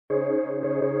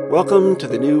Welcome to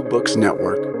the New Books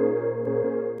Network.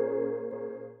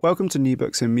 Welcome to New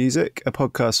Books in Music, a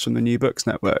podcast from the New Books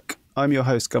Network. I'm your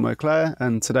host, Gummo Clare,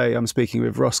 and today I'm speaking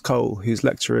with Ross Cole, who's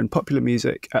lecturer in popular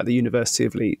music at the University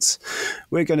of Leeds.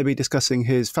 We're going to be discussing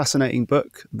his fascinating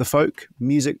book, The Folk,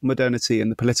 Music, Modernity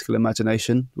and the Political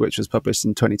Imagination, which was published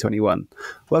in 2021.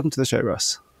 Welcome to the show,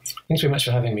 Ross. Thanks very much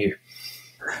for having me.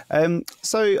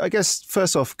 So I guess,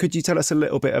 first off, could you tell us a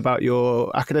little bit about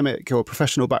your academic or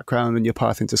professional background and your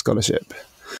path into scholarship?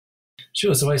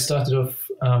 Sure. So I started off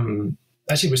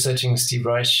actually researching Steve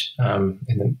Reich in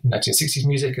the 1960s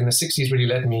music, and the 60s really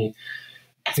led me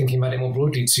thinking about it more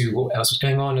broadly to what else was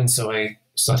going on. And so I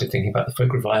started thinking about the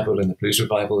folk revival and the blues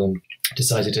revival and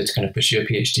decided to kind of pursue a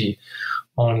PhD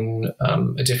on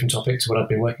a different topic to what I'd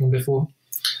been working on before.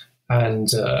 And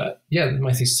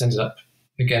my thesis ended up,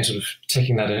 again, sort of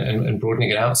taking that and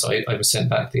broadening it out. So I was sent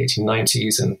back to the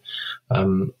 1890s and,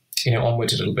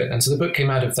 onward a little bit. And so the book came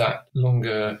out of that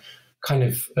longer kind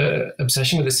of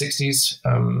obsession with the 60s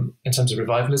in terms of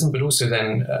revivalism, but also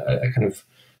then a kind of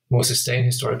more sustained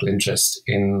historical interest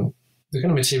in the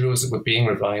kind of materials that were being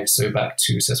revived. So back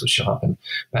to Cecil Sharp and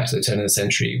back to the turn of the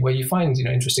century, where you find,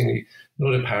 interestingly, a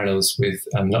lot of parallels with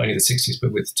not only the 60s,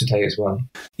 but with today as well.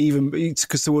 Even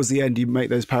because towards the end, you make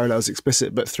those parallels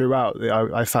explicit, but throughout,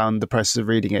 I found the process of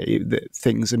reading it, that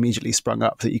things immediately sprung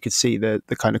up, that you could see the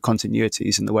kind of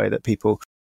continuities in the way that people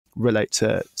relate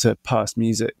to past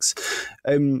musics.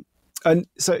 And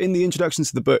so in the introduction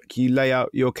to the book, you lay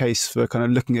out your case for kind of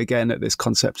looking again at this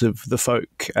concept of the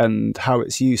folk and how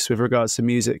its use with regards to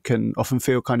music can often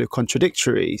feel kind of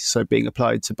contradictory, so being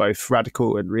applied to both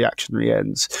radical and reactionary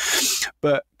ends.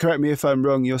 But correct me if I'm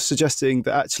wrong, you're suggesting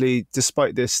that actually,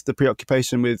 despite this, the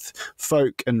preoccupation with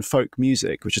folk and folk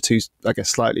music, which are two, I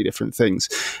guess, slightly different things,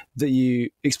 that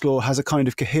you explore has a kind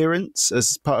of coherence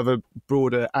as part of a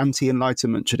broader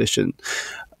anti-Enlightenment tradition.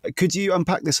 Could you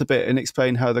unpack this a bit and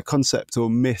explain how the concept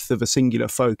or myth of a singular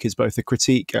folk is both a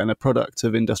critique and a product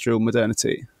of industrial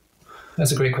modernity?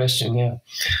 That's a great question, yeah.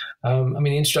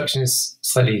 The introduction is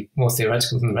slightly more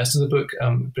theoretical than the rest of the book,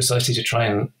 precisely to try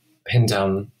and pin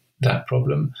down that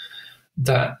problem,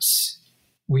 that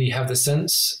we have the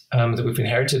sense that we've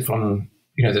inherited from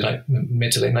the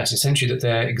mid to late 19th century, that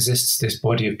there exists this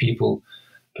body of people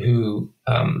who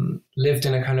lived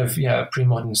in a kind of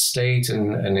pre-modern state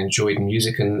and enjoyed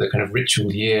music and the kind of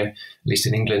ritual year, at least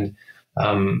in England,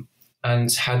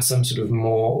 and had some sort of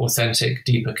more authentic,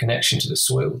 deeper connection to the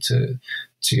soil, to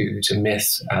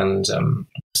myth and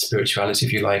spirituality,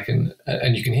 if you like. And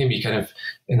you can hear me kind of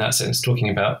in that sense talking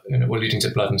about, alluding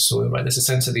to blood and soil, right? There's a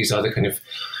sense that these are the kind of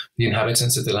the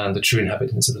inhabitants of the land, the true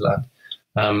inhabitants of the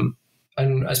land.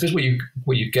 And I suppose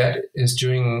what you get is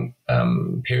during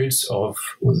periods of,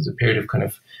 or the period of kind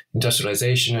of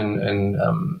industrialization and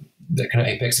the kind of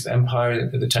apex of empire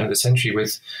at the turn of the century,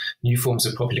 with new forms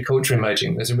of popular culture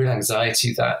emerging, there's a real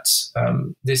anxiety that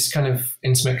this kind of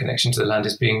intimate connection to the land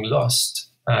is being lost,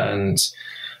 and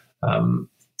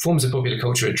forms of popular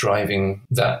culture are driving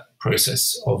that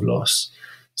process of loss.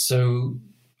 So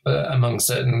among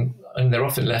certain, and they're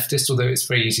often leftists, although it's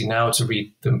very easy now to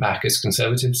read them back as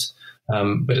conservatives.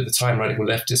 But at the time, radical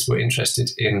leftists were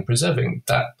interested in preserving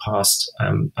that past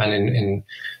and in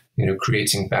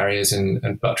creating barriers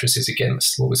and buttresses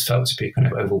against what was felt to be a kind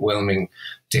of overwhelming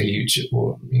deluge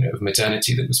of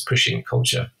modernity that was pushing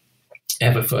culture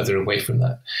ever further away from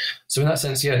that. So in that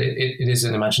sense, it is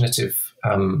an imaginative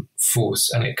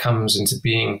force, and it comes into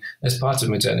being as part of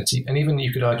modernity. And even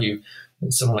you could argue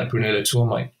that someone like Bruno Latour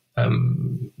might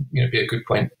be a good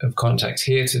point of contact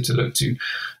here to look to,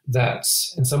 that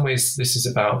in some ways this is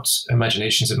about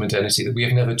imaginations of modernity, that we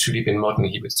have never truly been modern,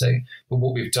 he would say. But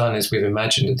what we've done is we've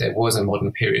imagined that there was a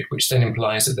modern period, which then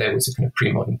implies that there was a kind of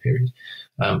pre-modern period.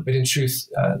 But in truth,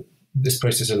 this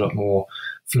process is a lot more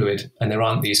fluid, and there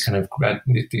aren't these kind of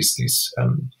these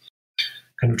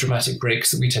kind of dramatic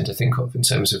breaks that we tend to think of in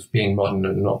terms of being modern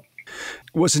and not.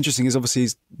 What's interesting is obviously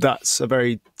that's a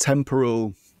very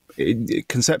temporal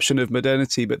conception of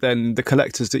modernity, but then the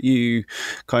collectors that you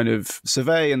kind of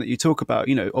survey and that you talk about,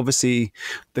 obviously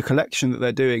the collection that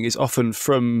they're doing is often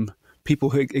from people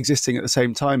who are existing at the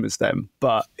same time as them,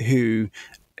 but who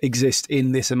exist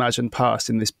in this imagined past,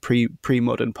 in this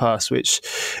pre-modern past, which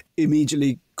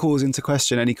immediately calls into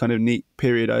question any kind of neat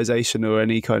periodization or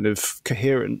any kind of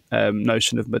coherent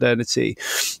notion of modernity.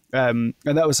 And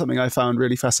that was something I found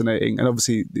really fascinating. And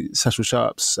obviously Cecil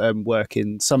Sharp's work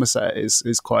in Somerset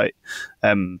is quite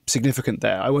significant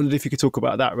there. I wondered if you could talk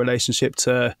about that relationship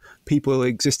to people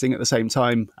existing at the same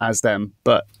time as them,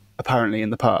 but apparently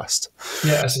in the past.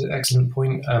 Yeah, that's an excellent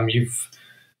point. You've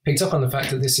picked up on the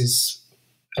fact that this is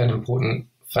an important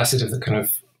facet of the kind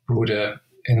of broader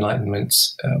Enlightenment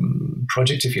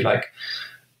project, if you like,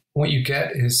 what you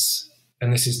get is,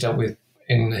 and this is dealt with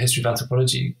in the history of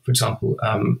anthropology, for example,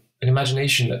 an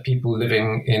imagination that people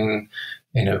living in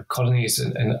colonies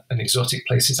and exotic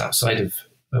places outside of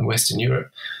Western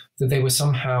Europe, that they were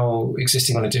somehow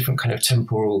existing on a different kind of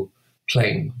temporal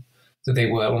plane, that they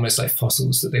were almost like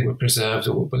fossils, that they were preserved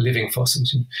or were living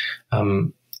fossils.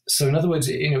 So in other words,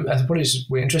 anthropologists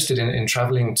were interested in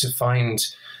traveling to find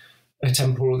a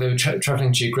temporal, they were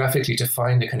traveling geographically to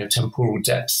find a kind of temporal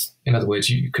depth. In other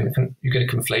words, you get a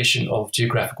conflation of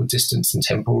geographical distance and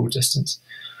temporal distance.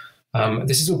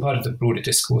 This is all part of the broader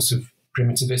discourse of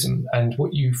primitivism. And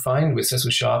what you find with Cecil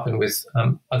Sharp and with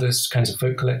other kinds of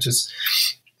folk collectors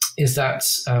is that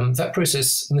that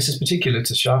process, and this is particular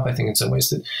to Sharp, I think, in some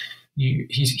ways, that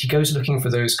he goes looking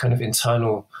for those kind of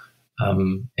internal,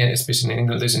 especially in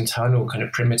England, those internal kind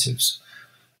of primitives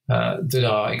that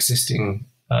are existing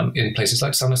in places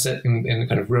like Somerset, in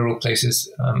kind of rural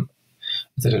places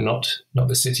that are not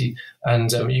the city. And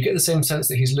you get the same sense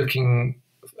that he's looking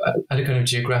at a kind of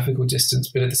geographical distance,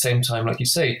 but at the same time, like you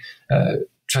say,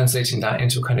 translating that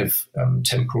into a kind of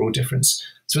temporal difference.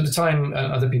 So at the time,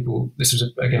 other people, this was,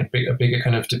 again, a bigger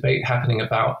kind of debate happening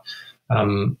about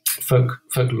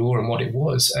folklore and what it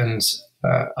was. And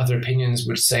other opinions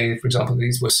would say, for example,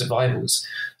 these were survivals.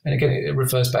 And again, it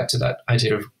refers back to that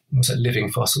idea of almost like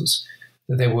living fossils,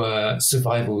 that there were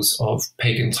survivals of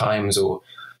pagan times or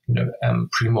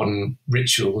pre-modern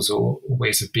rituals or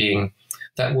ways of being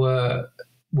that were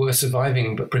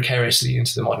surviving but precariously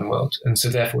into the modern world. And so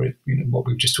therefore, what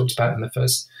we've just talked about in the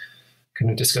first kind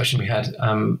of discussion we had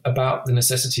about the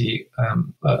necessity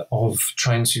of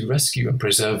trying to rescue and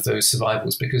preserve those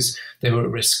survivals, because they were at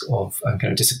risk of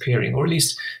kind of disappearing, or at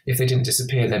least if they didn't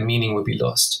disappear, their meaning would be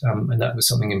lost. And that was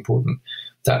something important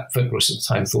that folklorists at the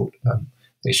time thought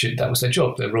that was their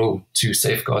job, their role, to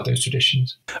safeguard those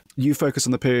traditions. You focus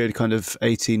on the period kind of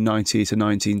 1890 to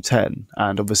 1910,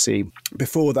 and obviously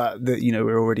before that,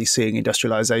 we're already seeing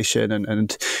industrialization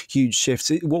and huge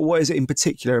shifts. What is it in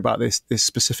particular about this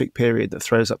specific period that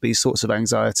throws up these sorts of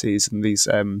anxieties and these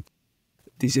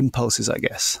impulses, I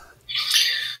guess?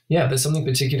 Yeah, there's something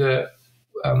particular.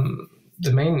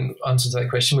 The main answer to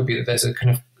that question would be that there's a kind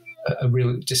of a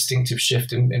real distinctive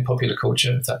shift in popular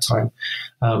culture at that time.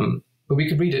 But we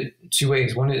could read it two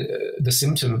ways. One, the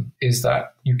symptom is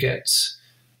that you get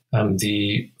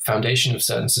the foundation of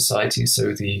certain societies.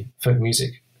 So the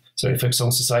folk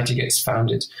song society gets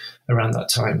founded around that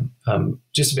time,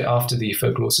 just a bit after the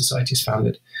folklore society is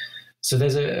founded. So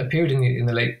there's a period in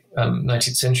the late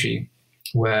 19th century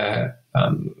where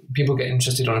people get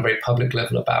interested on a very public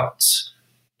level about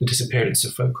the disappearance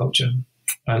of folk culture.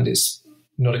 And it's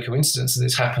not a coincidence that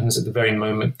this happens at the very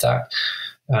moment that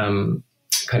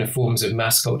kind of forms of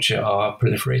mass culture are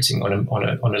proliferating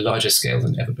on a larger scale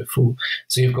than ever before.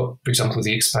 So you've got, for example,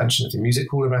 the expansion of the music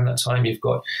hall around that time. You've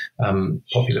got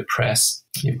popular press.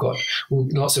 You've got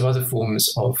lots of other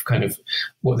forms of kind of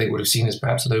what they would have seen as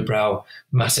perhaps lowbrow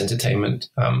mass entertainment.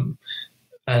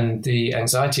 And the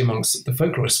anxiety amongst the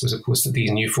folklorists was, of course, that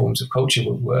these new forms of culture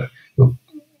were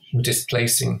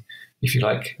displacing, if you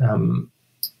like,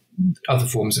 other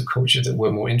forms of culture that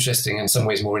were more interesting, in some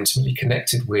ways more intimately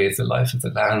connected with the life of the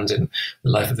land and the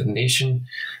life of the nation.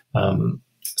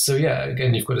 So yeah,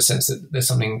 again, you've got a sense that there's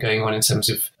something going on in terms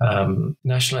of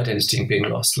national identity being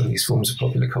lost when these forms of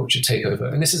popular culture take over.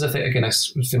 And this is, again, a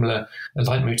similar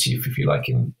leitmotif, if you like,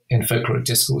 in folkloric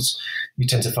discourse. You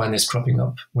tend to find this cropping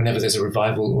up whenever there's a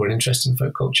revival or an interest in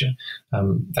folk culture,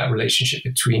 that relationship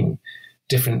between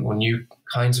different or new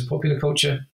kinds of popular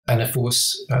culture and a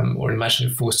force or an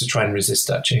imaginative force to try and resist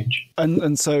that change.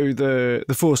 And so the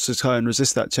force to try and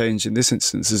resist that change in this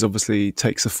instance is obviously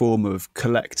takes the form of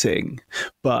collecting,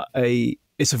 but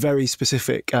it's a very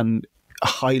specific and a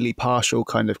highly partial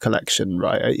kind of collection,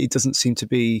 right? It doesn't seem to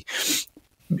be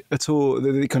at all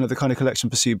the kind of collection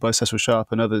pursued by Cecil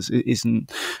Sharp and others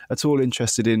isn't at all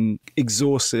interested in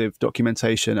exhaustive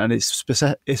documentation, and is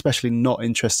especially not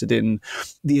interested in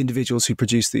the individuals who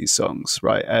produce these songs,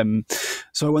 right?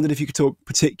 So I wondered if you could talk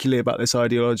particularly about this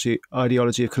ideology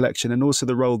of collection, and also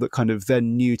the role that kind of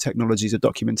then new technologies of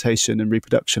documentation and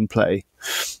reproduction play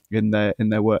in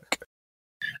their work.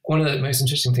 One of the most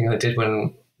interesting things I did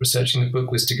when researching the book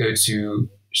was to go to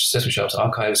Cecil Sharp's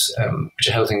archives, which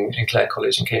are held in Clare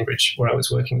College in Cambridge, where I was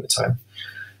working at the time.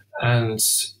 And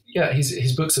yeah,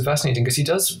 his books are fascinating because he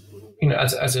does,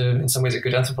 in some ways a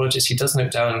good anthropologist, he does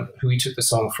note down who he took the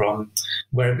song from,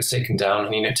 where it was taken down,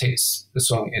 and he notates the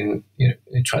song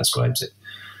he transcribes it.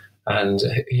 And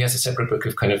he has a separate book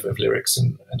of kind of lyrics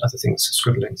and other things,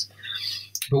 scribblings.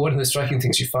 But one of the striking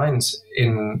things you find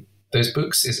in those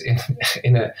books is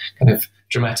in a kind of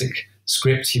dramatic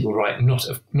script. He will write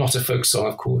not a folk song,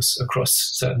 of course, across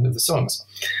certain of the songs,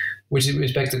 which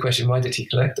begs the question, why did he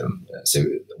collect them? So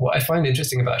what I find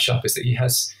interesting about Sharp is that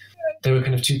there are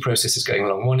kind of two processes going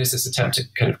along. One is this attempt to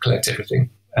kind of collect everything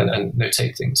and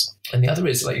notate things. And the other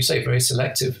is, like you say, very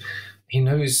selective. He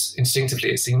knows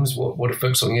instinctively, it seems, what a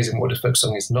folk song is and what a folk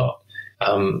song is not.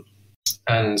 And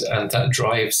that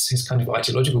drives his kind of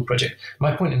ideological project.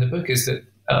 My point in the book is that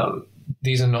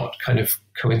these are not kind of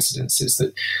coincidences,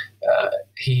 that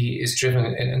he is driven,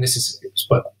 and this is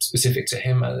specific to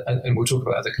him, and we'll talk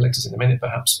about other collectors in a minute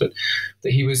perhaps, but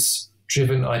that he was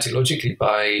driven ideologically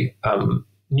by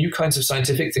new kinds of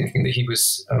scientific thinking that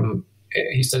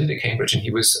he studied at Cambridge, and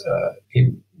he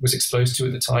was exposed to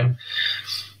at the time.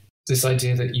 This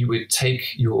idea that you would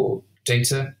take your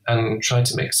data and try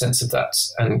to make sense of that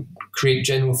and create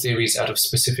general theories out of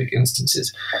specific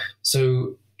instances.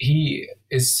 So he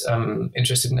is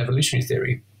interested in evolutionary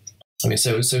theory. I mean,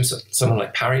 so someone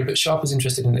like Parry, but Sharp is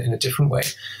interested in a different way.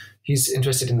 He's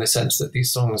interested in the sense that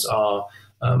these songs are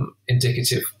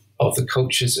indicative of the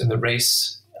cultures and the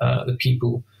race, the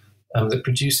people that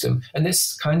produce them. And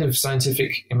this kind of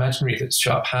scientific imaginary that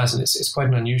Sharp has, and it's quite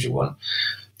an unusual one,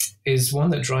 is one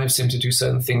that drives him to do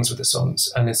certain things with the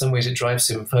songs. And in some ways it drives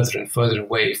him further and further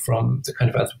away from the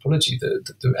kind of anthropology,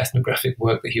 the ethnographic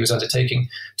work that he was undertaking,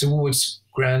 towards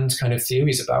grand kind of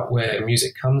theories about where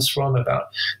music comes from, about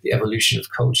the evolution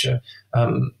of culture.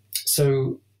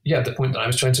 So yeah, the point that I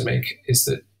was trying to make is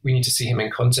that we need to see him in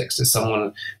context as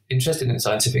someone interested in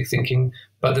scientific thinking,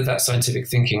 but that scientific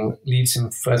thinking leads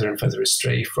him further and further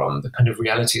astray from the kind of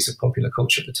realities of popular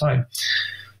culture at the time.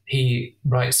 He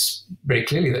writes very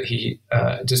clearly that he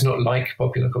does not like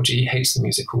popular culture. He hates the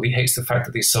music hall. He hates the fact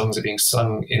that these songs are being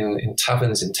sung in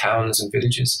taverns, in towns and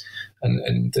villages,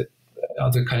 and that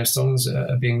other kind of songs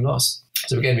are being lost.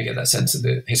 So again, we get that sense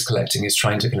that his collecting is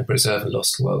trying to kind of preserve a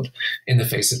lost world in the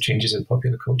face of changes in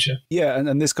popular culture. Yeah,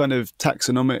 and this kind of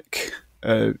taxonomic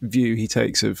view he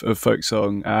takes of folk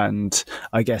song, and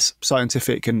I guess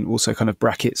scientific and also kind of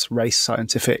brackets race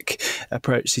scientific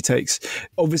approach he takes.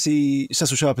 Obviously,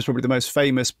 Cecil Sharp is probably the most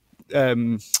famous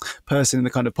person in the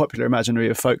kind of popular imaginary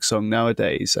of folk song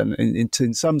nowadays, and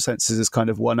in some senses is kind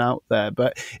of one out there,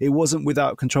 but it wasn't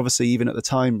without controversy even at the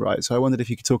time, right? So I wondered if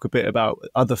you could talk a bit about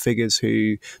other figures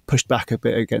who pushed back a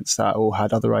bit against that or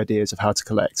had other ideas of how to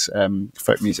collect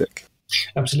folk music.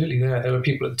 Absolutely, there were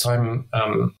people at the time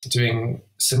doing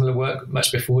similar work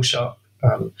much before Sharp.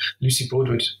 Lucy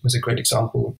Broadwood was a great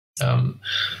example.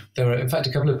 There were, in fact,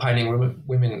 a couple of pioneering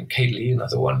women, Kate Lee,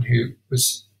 another one, who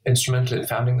was instrumental in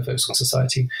founding the Folk Song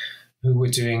Society, who were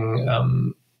doing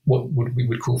what we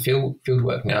would call field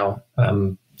work now.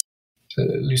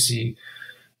 Lucy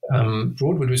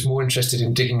Broadwood was more interested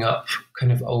in digging up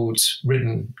kind of old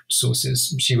written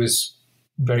sources. She was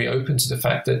very open to the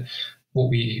fact that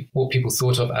what people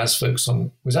thought of as folk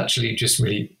song was actually just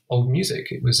really old music.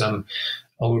 It was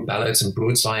old ballads and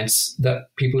broadsides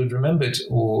that people had remembered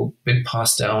or been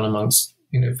passed down amongst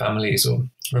families, or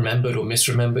remembered or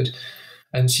misremembered.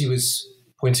 And she was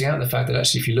pointing out the fact that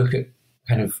actually, if you look at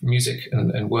kind of music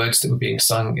and words that were being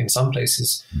sung in some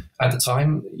places at the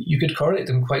time, you could correlate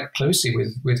them quite closely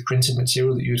with printed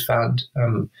material that you had found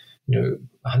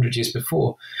 100 years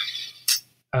before.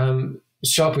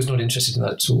 Sharp was not interested in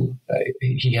that at all.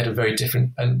 He had a very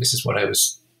different, and this is what I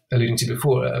was alluding to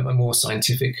before, a more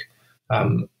scientific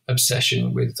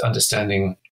obsession with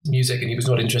understanding music, and he was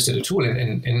not interested at all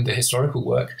in the historical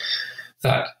work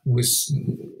that was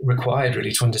required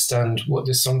really to understand what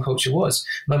this song culture was.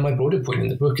 My broader point in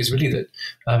the book is really that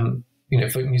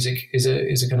folk music is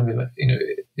a kind of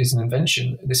is an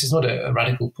invention. This is not a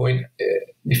radical point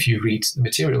if you read the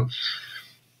material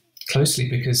closely,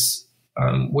 because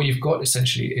what you've got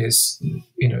essentially is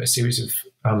a series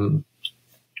of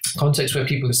contexts where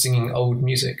people are singing old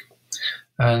music,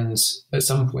 and at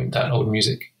some point that old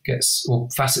music or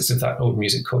facets of that old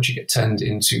music culture get turned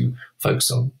into folk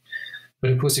song. But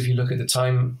of course, if you look at the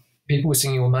time, people were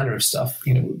singing all manner of stuff.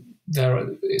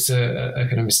 It's a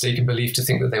kind of mistaken belief to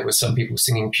think that there were some people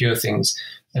singing pure things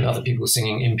and other people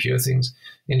singing impure things.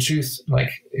 In truth,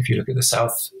 like if you look at the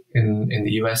South in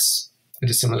the US at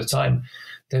a similar time,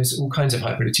 there's all kinds of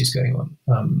hybridities going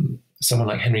on. Someone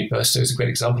like Henry Burstow is a great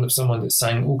example of someone that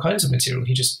sang all kinds of material.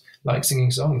 He just liked singing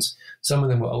songs. Some of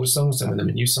them were old songs, some of them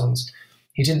were new songs.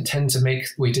 He didn't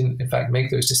in fact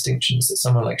make those distinctions that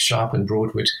someone like Sharp and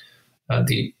Broadwood,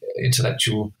 the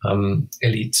intellectual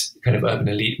elite, kind of urban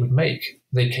elite, would make.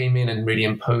 They came in and really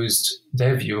imposed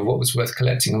their view of what was worth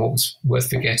collecting and what was worth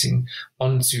forgetting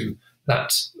onto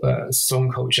that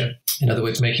song culture. In other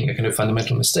words, making a kind of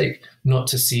fundamental mistake, not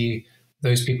to see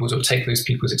those people's or take those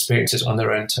people's experiences on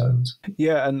their own terms.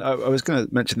 Yeah, and I was going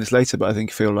to mention this later, but I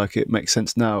feel like it makes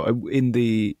sense now. In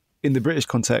the British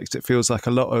context, it feels like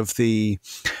a lot of the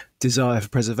desire for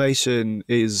preservation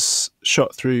is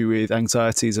shot through with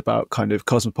anxieties about kind of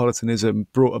cosmopolitanism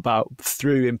brought about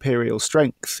through imperial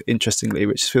strength, interestingly,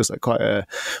 which feels like quite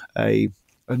a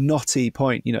knotty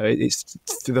point. You know, it's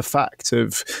the fact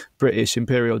of British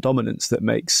imperial dominance that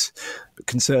makes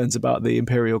concerns about the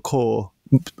imperial core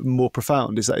more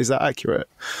profound. Is that accurate?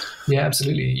 Yeah,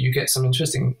 absolutely. You get some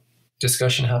interesting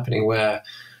discussion happening where,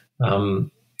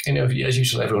 as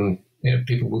usual, everyone,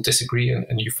 people will disagree,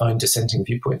 and you find dissenting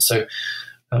viewpoints. So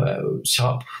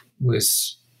Sharp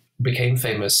became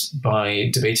famous by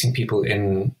debating people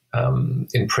in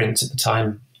print at the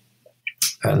time,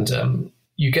 and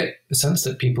you get the sense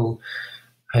that people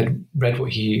had read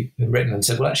what he had written and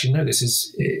said, well, actually, no, this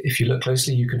is, if you look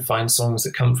closely, you can find songs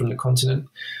that come from the continent.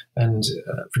 And,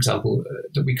 for example,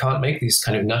 that we can't make these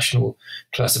kind of national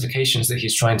classifications that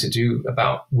he's trying to do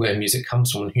about where music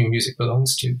comes from and who music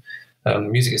belongs to.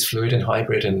 Music is fluid and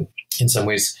hybrid. And in some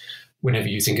ways, whenever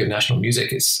you think of national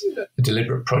music, it's a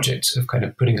deliberate project of kind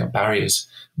of putting up barriers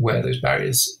where those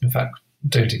barriers, in fact,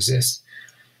 don't exist.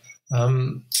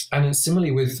 And then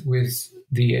similarly with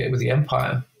the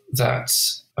empire, that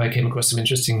I came across some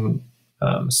interesting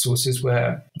sources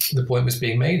where the point was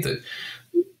being made that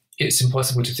it's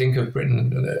impossible to think of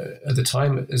Britain at the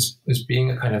time as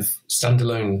being a kind of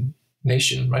standalone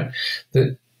nation, right?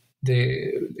 That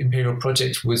the imperial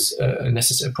project was a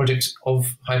necessary project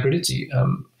of hybridity.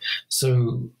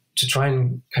 So to try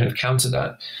and kind of counter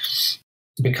that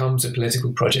becomes a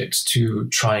political project to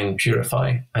try and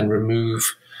purify and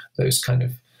remove those kind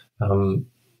of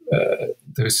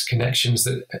those connections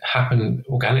that happen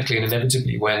organically and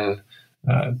inevitably when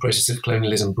processes of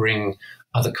colonialism bring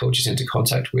other cultures into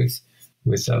contact with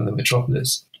the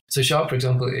metropolis. So Sharp, for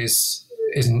example, is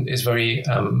very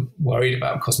worried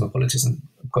about cosmopolitanism,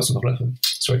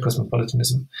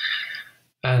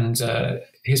 and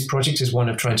his project is one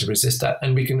of trying to resist that.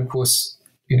 And we can, of course,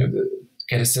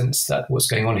 get a sense that what's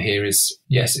going on here is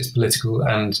political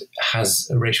and has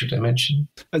a racial dimension.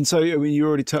 And so, you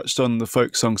already touched on the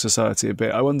Folk Song Society a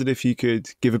bit. I wondered if you could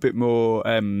give a bit more,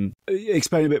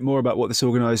 explain a bit more about what this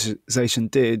organisation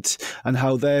did and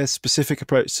how their specific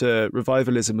approach to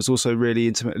revivalism was also really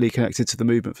intimately connected to the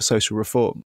movement for social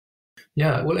reform.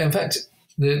 Yeah, well, in fact,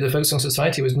 the Folk Song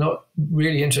Society was not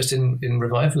really interested in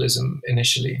revivalism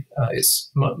initially. It's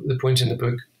the point in the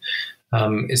book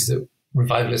is that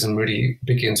revivalism really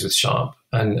begins with Sharp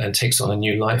and takes on a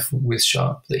new life with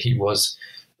Sharp, that he was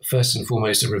first and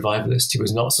foremost a revivalist. He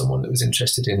was not someone that was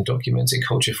interested in documenting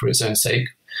culture for its own sake.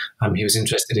 He was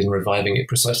interested in reviving it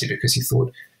precisely because he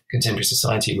thought contemporary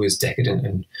society was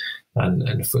decadent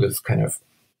and full of kind of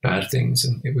bad things,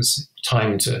 and it was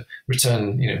time to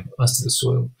return, us to the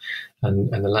soil and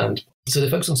the land. So the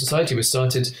Folk Song Society was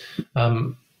started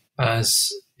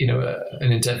as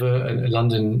an endeavour, a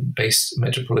London-based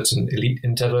metropolitan elite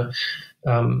endeavour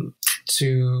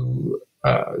to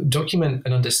document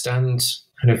and understand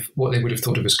kind of what they would have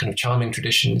thought of as kind of charming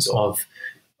traditions of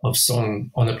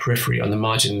song on the periphery, on the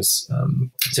margins.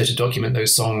 So to document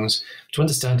those songs, to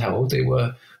understand how old they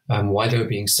were, why they were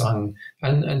being sung,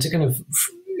 and to kind of,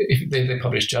 if they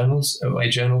published journals, a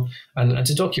journal, and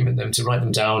to document them, to write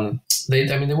them down. They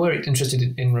were interested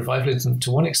in revivalism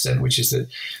to one extent, which is that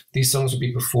these songs would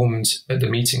be performed at the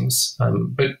meetings,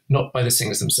 but not by the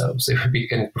singers themselves. They would be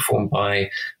kind of performed by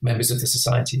members of the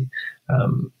society.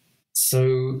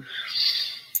 So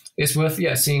it's worth,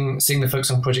 seeing the Folk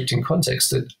Song Project in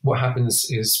context, that what happens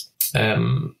is a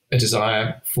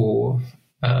desire for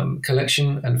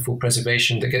collection and for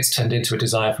preservation that gets turned into a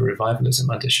desire for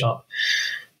revivalism under Sharp.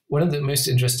 One of the most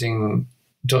interesting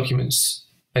documents,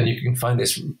 and you can find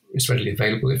this, it's readily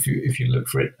available if you look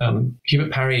for it.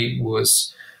 Hubert Parry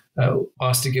was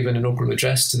asked to give an inaugural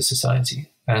address to the society,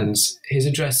 and his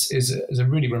address is a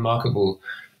really remarkable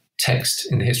text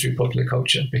in the history of popular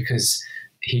culture, because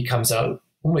he comes out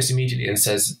almost immediately and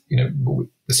says, the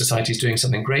society is doing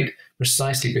something great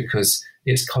precisely because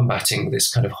it's combating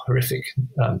this kind of horrific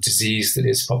disease that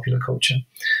is popular culture.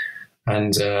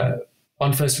 And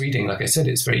on first reading, like I said,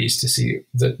 it's very easy to see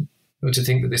that, or to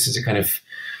think that this is a kind of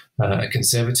a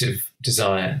conservative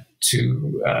desire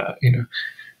to, in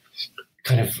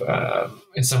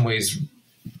some ways,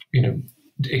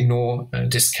 ignore,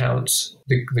 discount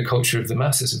the culture of the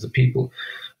masses, of the people.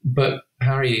 But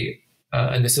Harry,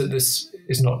 and this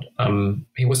is not,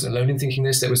 he wasn't alone in thinking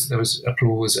this. There was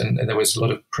applause and there was a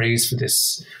lot of praise for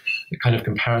this kind of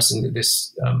comparison, that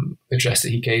this address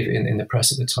that he gave in the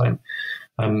press at the time.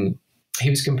 He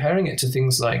was comparing it to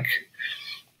things like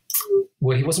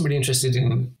well, he wasn't really interested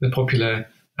in the popular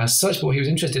as such, but what he was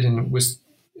interested in was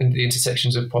in the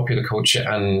intersections of popular culture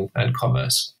and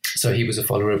commerce. So he was a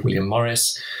follower of William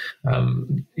Morris,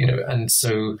 and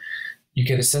so you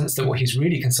get a sense that what he's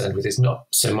really concerned with is not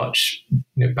so much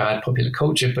bad popular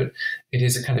culture, but it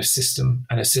is a kind of system,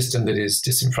 and a system that is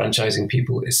disenfranchising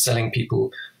people, is selling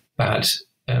people bad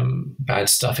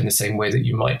stuff in the same way that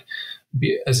you might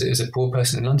be, as a poor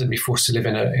person in London, be forced to live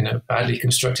in a badly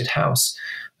constructed house.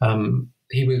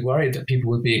 He was worried that people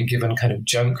were being given kind of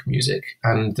junk music,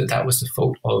 and that was the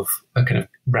fault of a kind of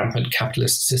rampant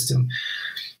capitalist system.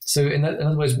 So in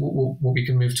other words, what we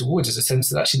can move towards is a sense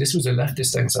that actually this was a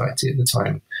leftist anxiety at the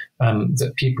time,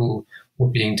 that people were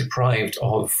being deprived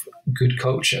of good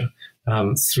culture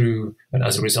through and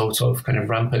as a result of kind of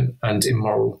rampant and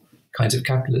immoral kinds of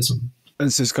capitalism. And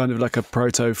this is kind of like a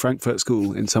proto-Frankfurt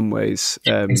School in some ways.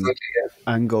 Exactly, yeah.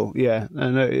 Angle, yeah,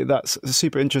 and that's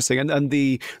super interesting, and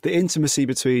the intimacy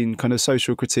between kind of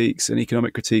social critiques and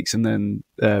economic critiques, and then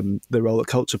the role that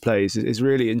culture plays is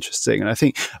really interesting. And I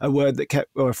think a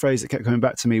phrase that kept coming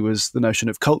back to me was the notion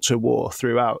of culture war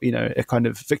throughout. A kind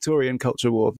of Victorian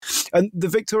culture war, and the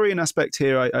Victorian aspect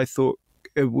here, I thought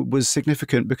it was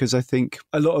significant because I think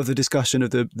a lot of the discussion of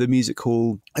the music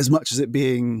hall, as much as it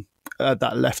being that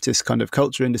leftist kind of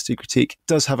culture industry critique,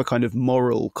 does have a kind of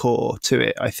moral core to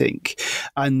it, I think.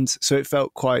 And so it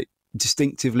felt quite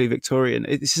distinctively Victorian.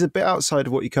 This is a bit outside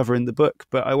of what you cover in the book,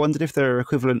 but I wondered if there are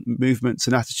equivalent movements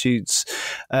and attitudes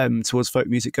towards folk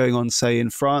music going on, say, in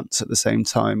France at the same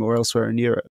time or elsewhere in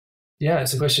Europe. Yeah,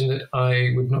 it's a question that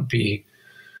I would not be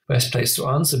best placed to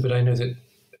answer, but I know that,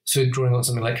 so drawing on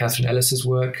something like Catherine Ellis's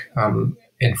work on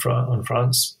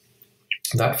France,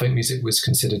 that folk music was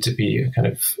considered to be a kind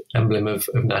of emblem of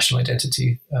national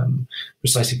identity,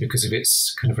 precisely because of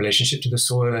its kind of relationship to the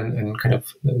soil and kind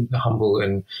of the humble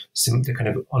and the kind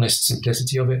of honest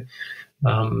simplicity of it.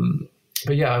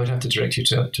 But yeah, I would have to direct you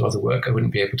to other work. I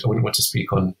wouldn't want to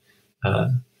speak on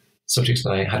subjects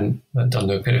that I hadn't done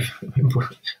the kind of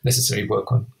necessary work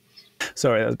on.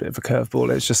 Sorry, that was a bit of a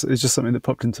curveball. It's just something that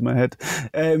popped into my head.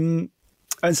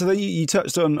 And so then you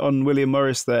touched on William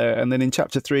Morris there, and then in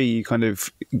chapter 3 you kind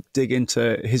of dig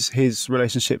into his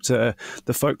relationship to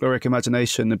the folkloric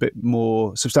imagination a bit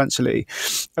more substantially.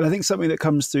 And I think something that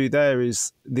comes through there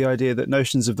is the idea that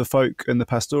notions of the folk and the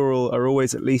pastoral are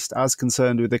always at least as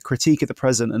concerned with a critique of the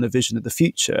present and a vision of the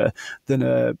future than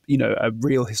a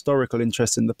real historical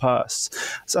interest in the past.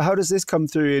 So how does this come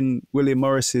through in William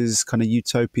Morris's kind of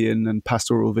utopian and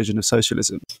pastoral vision of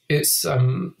socialism? It's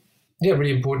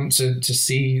really important to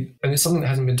see, and it's something that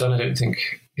hasn't been done, I don't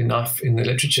think, enough in the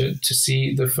literature, to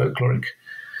see the folkloric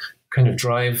kind of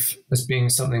drive as being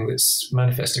something that's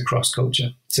manifest across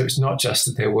culture. So it's not just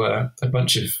that there were a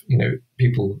bunch of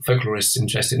people, folklorists,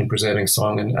 interested in preserving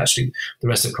song, and actually the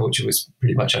rest of culture was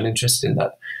pretty much uninterested in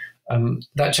that.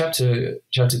 That chapter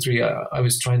 3, I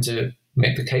was trying to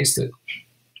make the case that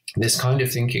this kind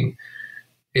of thinking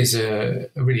is a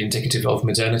really indicative of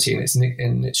modernity,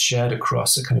 and it's shared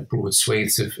across a kind of broad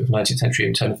swathes of 19th century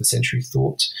and turn of the century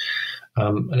thought.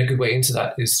 And a good way into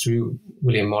that is through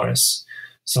William Morris,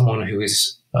 someone who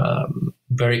is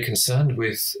very concerned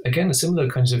with, again, a similar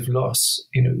kind of loss.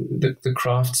 The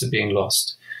crafts are being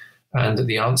lost, and that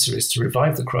the answer is to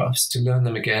revive the crafts, to learn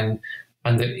them again,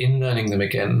 and that in learning them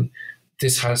again,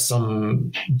 this has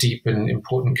some deep and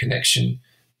important connection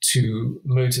to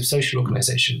modes of social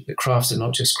organization. The crafts are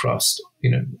not just crafts,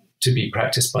 to be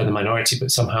practiced by the minority, but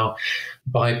somehow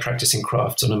by practicing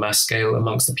crafts on a mass scale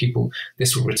amongst the people,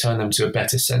 this will return them to a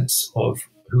better sense of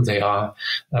who they are,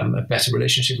 a better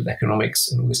relationship with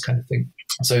economics and all this kind of thing.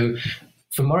 So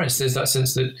for Morris, there's that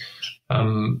sense that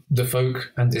the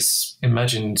folk and this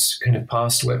imagined kind of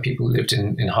past where people lived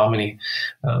in harmony,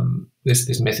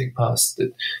 this mythic past,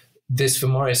 that this for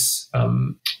Morris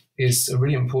is a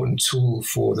really important tool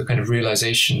for the kind of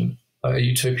realization, a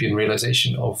utopian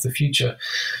realization of the future.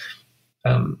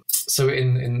 So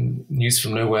in News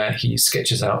from Nowhere, he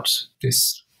sketches out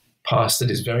this past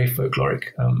that is very folkloric,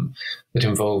 that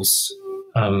involves,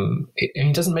 and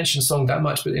he doesn't mention song that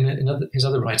much, but in his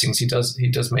other writings, he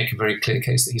does make a very clear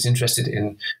case that he's interested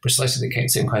in precisely the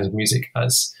same kinds of music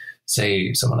as,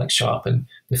 say, someone like Sharp and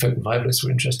the folk revivalists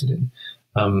were interested in.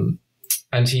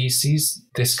 And he sees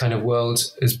this kind of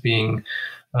world as being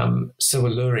so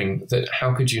alluring that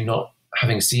how could you not,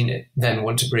 having seen it, then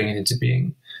want to bring it into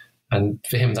being? And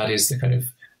for him, that is the kind of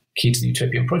key to the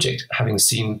utopian project. Having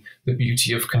seen the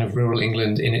beauty of kind of rural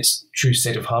England in its true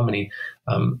state of harmony,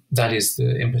 that is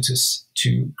the impetus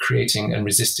to creating and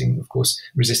resisting, of course,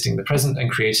 resisting the present and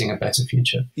creating a better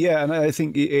future. Yeah, and I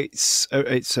think it's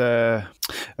a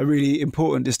really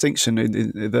important distinction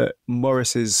in that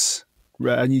Morris's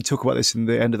And you talk about this in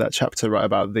the end of that chapter, right,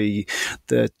 about the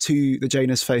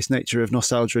Janus face nature of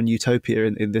nostalgia and utopia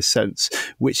in this sense,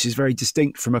 which is very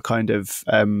distinct from a kind of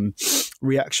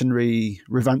reactionary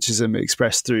revanchism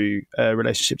expressed through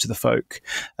relationship to the folk.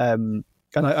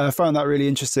 And I found that really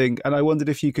interesting. And I wondered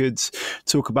if you could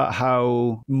talk about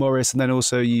how Morris, and then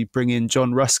also you bring in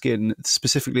John Ruskin,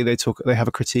 specifically they have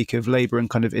a critique of labour and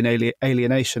kind of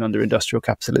alienation under industrial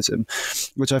capitalism,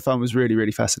 which I found was really,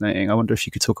 really fascinating. I wonder if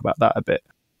you could talk about that a bit.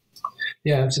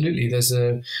 Yeah, absolutely. There's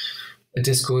a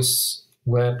discourse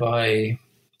whereby,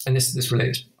 and this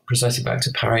relates precisely back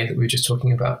to Parry that we were just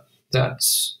talking about, that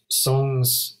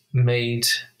songs made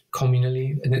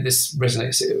communally, and this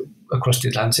resonates across the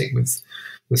Atlantic with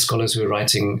scholars who are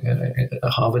writing at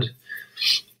Harvard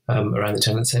around the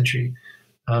turn of the century.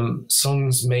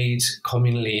 Songs made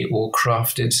communally or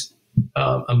crafted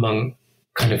among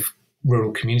kind of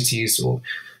rural communities or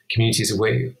communities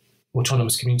away,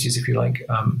 autonomous communities, if you like.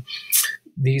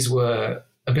 These were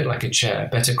a bit like a chair,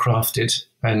 better crafted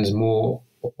and more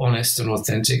honest and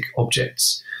authentic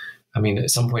objects. I mean, at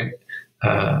some point,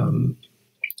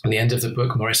 at the end of the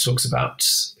book, Morris talks about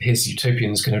his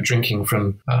utopians kind of drinking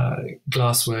from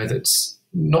glassware that's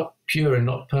not pure and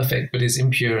not perfect, but is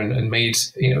impure and made,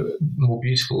 more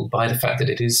beautiful by the fact that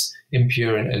it is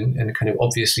impure and kind of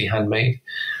obviously handmade.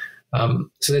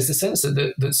 So there's the sense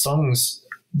that songs,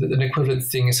 that an equivalent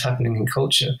thing is happening in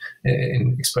culture,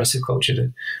 in expressive culture,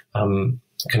 that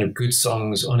kind of good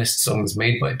songs, honest songs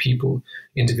made by people,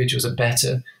 individuals, are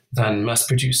better than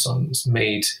mass-produced songs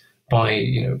made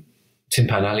by, Tin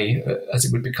Pan Alley, as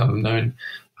it would become known,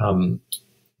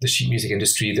 the sheet music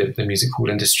industry, the music hall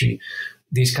industry,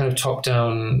 these kind of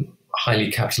top-down, highly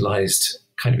capitalized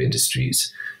kind of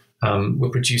industries were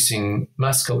producing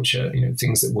mass culture,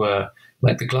 things that were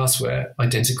like the glassware,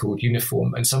 identical,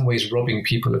 uniform, in some ways robbing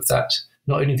people of that,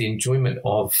 not only the enjoyment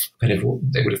of kind of what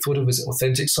they would have thought of as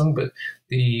authentic song, but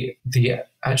the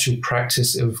actual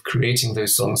practice of creating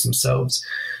those songs themselves.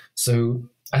 So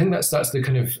I think that's the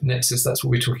kind of nexus. That's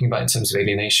what we're talking about in terms of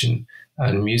alienation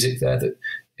and music there, that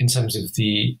in terms of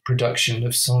the production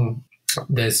of song,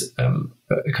 there's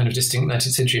a kind of distinct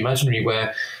 19th century imaginary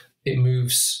where it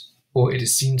moves, or it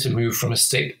is seen to move, from a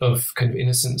state of kind of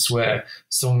innocence where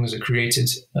songs are created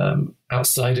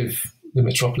outside of the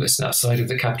metropolis and outside of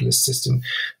the capitalist system,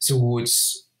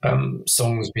 towards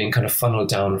songs being kind of funneled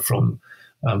down from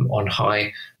on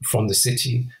high from the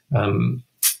city. And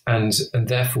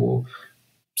therefore,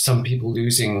 some people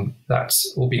losing that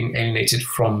or being alienated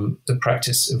from the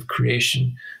practice of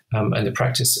creation and the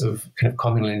practice of kind of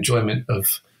communal enjoyment of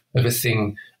a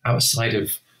thing outside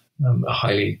of a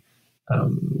highly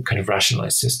kind of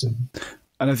rationalized system.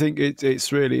 And I think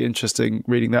it's really interesting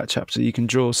reading that chapter. You can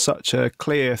draw such a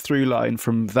clear through line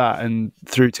from that and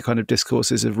through to kind of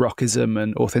discourses of rockism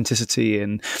and authenticity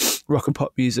and rock and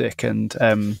pop music, and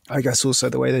I guess also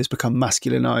the way those become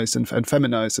masculinized and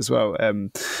feminized as well,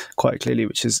 quite clearly,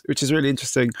 which is really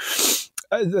interesting.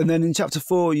 And then in chapter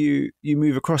 4, you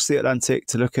move across the Atlantic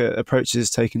to look at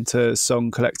approaches taken to song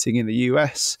collecting in the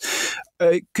US.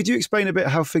 Could you explain a bit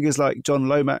how figures like John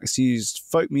Lomax used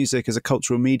folk music as a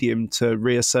cultural medium to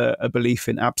reassert a belief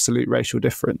in absolute racial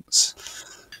difference?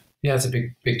 Yeah, it's a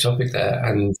big topic there.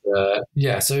 And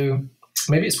so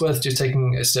maybe it's worth just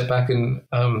taking a step back and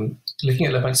looking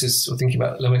at Lomax's, or thinking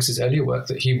about Lomax's earlier work,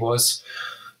 that he was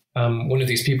one of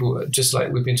these people, just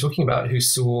like we've been talking about, who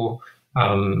saw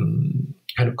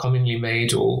kind of commonly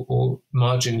made or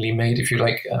marginally made, if you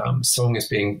like, song as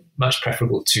being much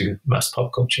preferable to mass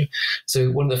pop culture. So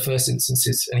one of the first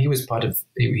instances, and he was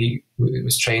he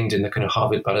was trained in the kind of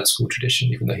Harvard ballad school tradition,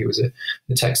 even though he was a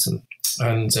Texan.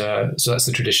 And so that's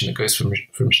the tradition that goes from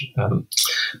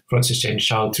Francis James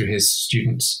Child through his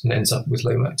students and ends up with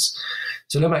Lomax.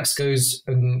 So Lomax goes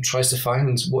and tries to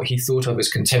find what he thought of as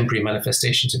contemporary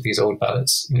manifestations of these old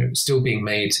ballads, still being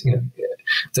made,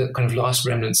 the kind of last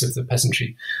remnants of the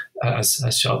peasantry, as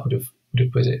Sharp would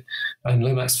have put it. And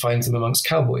Lomax finds them amongst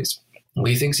cowboys. Well,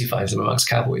 he thinks he finds them amongst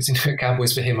cowboys.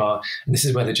 Cowboys for him are, and this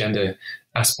is where the gender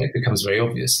aspect becomes very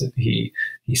obvious, that he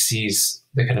sees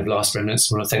the kind of last remnants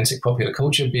of an authentic popular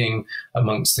culture being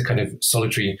amongst the kind of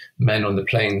solitary men on the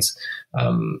plains.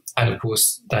 And of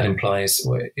course, that implies,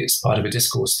 or it's part of a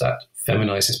discourse that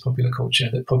feminizes popular culture,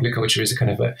 that popular culture is a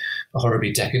kind of a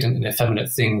horribly decadent and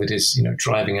effeminate thing that is,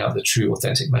 driving out the true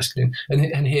authentic masculine.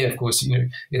 And here, of course,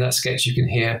 in that sketch, you can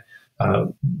hear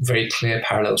very clear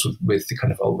parallels with the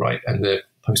kind of alt-right and the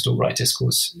post-alt-right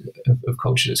discourse of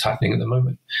culture that's happening at the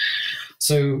moment.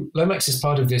 So Lomax is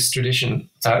part of this tradition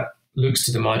that looks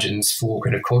to the margins for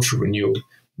kind of cultural renewal,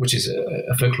 which is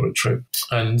a folkloric trope.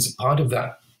 And part of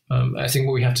that I think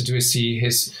what we have to do is see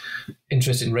his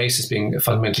interest in race as being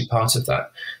fundamentally part of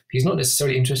that. He's not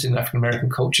necessarily interested in African American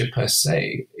culture per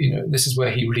se. This is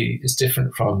where he really is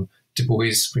different from Du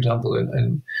Bois, for example,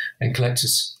 and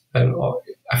collectors,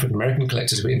 African American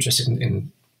collectors who are interested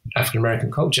in African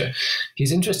American culture.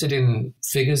 He's interested in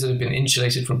figures that have been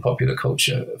insulated from popular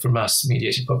culture, from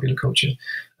mass-mediated popular culture.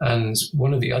 And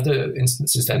one of the other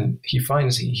instances then he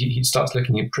finds, he starts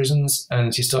looking in prisons,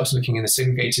 and he starts looking in the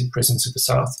segregated prisons of the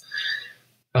South.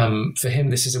 For him,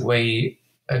 this is a way,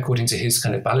 according to his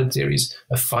kind of ballad theories,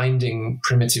 of finding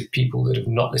primitive people that have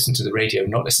not listened to the radio,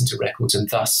 not listened to records, and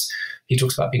thus he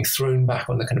talks about being thrown back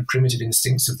on the kind of primitive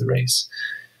instincts of the race.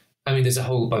 I mean, there's a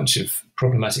whole bunch of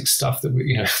problematic stuff that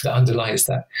that underlies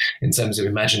that, in terms of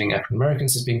imagining African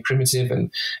Americans as being primitive,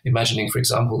 and imagining, for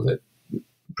example, that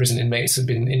prison inmates have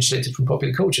been insulated from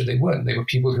popular culture. They weren't. They were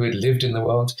people who had lived in the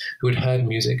world, who had heard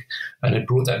music, and had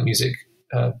brought that music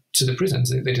to the prisons.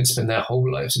 They didn't spend their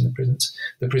whole lives in the prisons.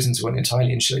 The prisons weren't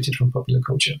entirely insulated from popular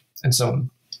culture, and so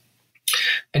on.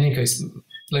 In any case,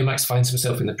 Lomax finds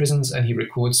himself in the prisons, and he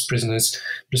records prisoners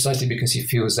precisely because he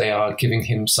feels they are giving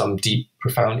him some deep,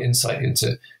 profound insight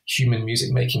into human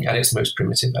music making at its most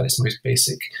primitive, at its most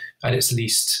basic, at its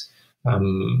least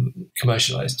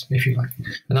commercialized, if you like.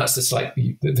 And that's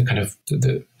the kind of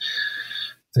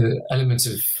the element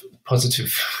of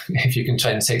positive, if you can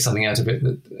try and take something out of it,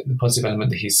 the positive element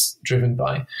that he's driven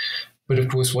by. But of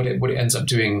course, what it ends up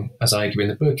doing, as I argue in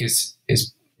the book, is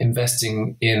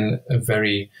investing in a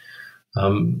very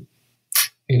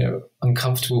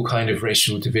uncomfortable kind of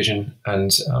racial division,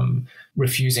 and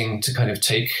refusing to kind of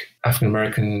take African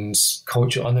Americans'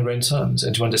 culture on their own terms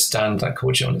and to understand that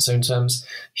culture on its own terms.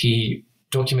 He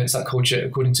documents that culture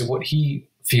according to what he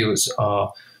feels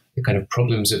are the kind of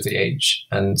problems of the age.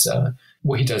 And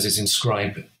what he does is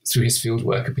inscribe through his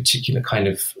fieldwork a particular kind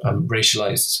of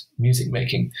racialized music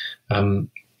making,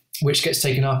 which gets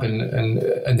taken up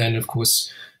and then, of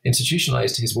course,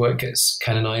 institutionalized. His work gets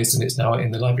canonized, and it's now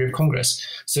in the Library of Congress.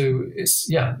 So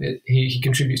he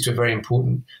contributes to a very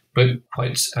important but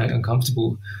quite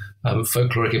uncomfortable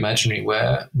folkloric imaginary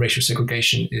where racial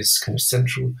segregation is kind of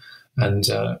central, and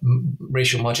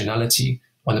racial marginality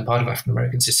on the part of African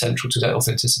Americans is central to their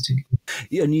authenticity.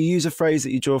 Yeah, and you use a phrase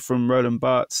that you draw from Roland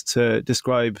Barthes to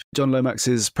describe John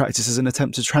Lomax's practice as an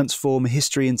attempt to transform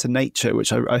history into nature,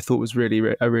 which I thought was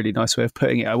really a really nice way of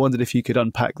putting it. I wondered if you could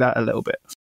unpack that a little bit.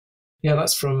 Yeah,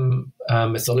 that's from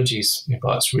Mythologies,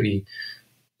 Barthes' really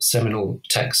seminal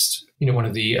text, one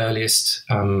of the earliest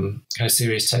kind of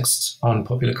serious texts on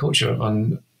popular culture,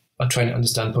 on trying to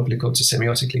understand popular culture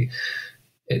semiotically.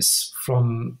 It's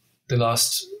from the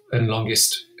last and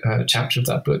longest chapter of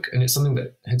that book, and it's something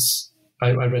that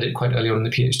I read it quite early on in the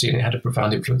PhD, and it had a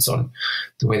profound influence on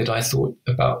the way that I thought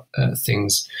about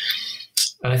things.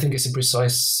 And I think it's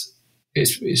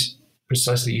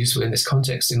precisely useful in this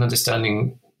context in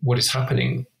understanding what is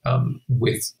happening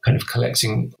with kind of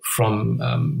collecting from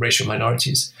racial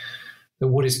minorities. That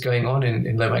what is going on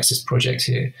in Lomax's project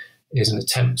here is an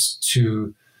attempt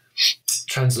to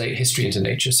translate history into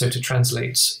nature. So to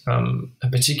translate a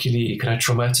particularly kind of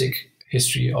traumatic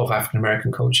history of African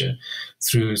American culture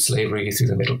through slavery, through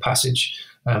the Middle Passage,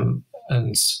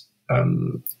 and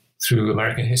through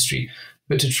American history,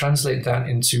 but to translate that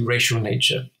into racial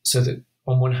nature, so that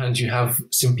on one hand you have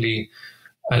simply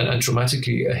and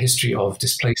dramatically a history of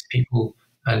displaced people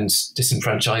and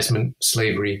disenfranchisement,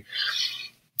 slavery.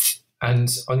 And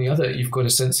on the other, you've got a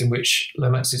sense in which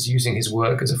Lomax is using his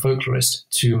work as a folklorist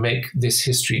to make this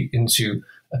history into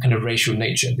a kind of racial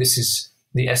nature. This is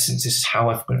the essence. This is how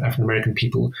African American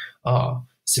people are,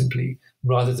 simply,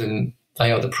 rather than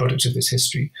they are the product of this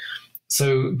history.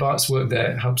 So Barthes' work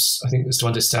there helps, I think, us to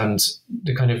understand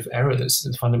the kind of error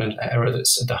the fundamental error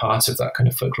that's at the heart of that kind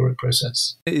of folkloric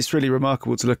process. It's really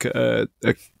remarkable to look at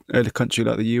a country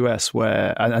like the US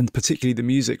where, and particularly the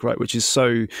music, right, which is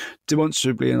so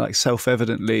demonstrably and like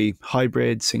self-evidently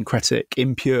hybrid, syncretic,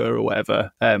 impure or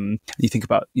whatever. You think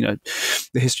about, the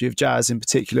history of jazz in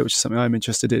particular, which is something I'm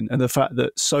interested in, and the fact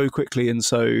that so quickly and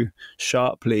so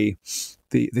sharply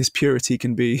this purity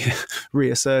can be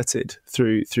reasserted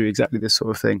through exactly this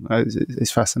sort of thing. It's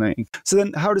fascinating. So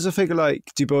then how does a figure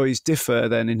like Du Bois differ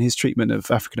then in his treatment of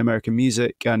African-American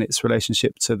music and its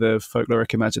relationship to the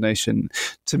folkloric imagination?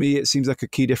 To me, it seems like a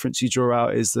key difference you draw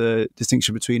out is the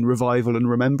distinction between revival and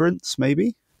remembrance,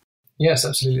 maybe? Yes,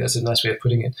 absolutely. That's a nice way of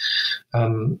putting it.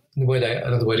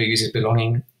 Another word I use is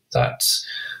belonging, that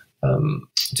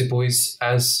Du Bois,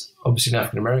 as obviously an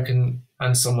African-American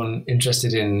and someone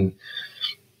interested in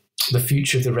the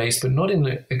future of the race, but not in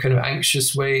a kind of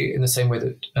anxious way, in the same way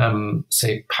that,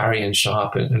 say, Parry and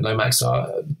Sharp and Lomax are.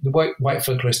 The white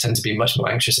folklorists tend to be much more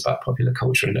anxious about popular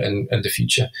culture and the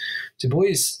future. Du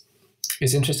Bois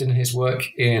is interested in his work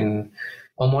in,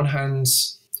 on one hand,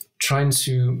 trying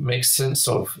to make sense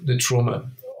of the trauma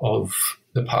of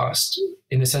the past,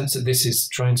 in the sense that this is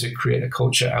trying to create a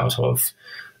culture out of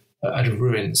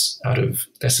ruins, out of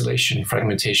desolation,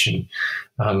 fragmentation,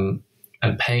 and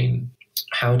pain.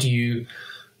 How do you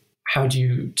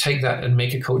take that and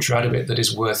make a culture out of it that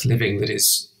is worth living, that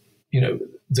is,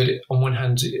 that it, on one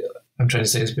hand, I'm trying to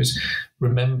say this, but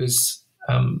remembers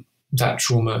that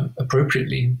trauma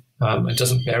appropriately and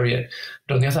doesn't bury it,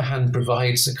 but on the other hand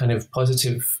provides a kind of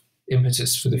positive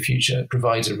impetus for the future,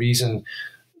 provides a reason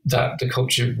that the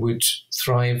culture would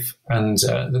thrive, and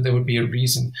that there would be a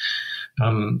reason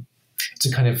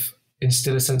to kind of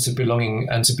instill a sense of belonging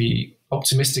and to be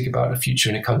optimistic about a future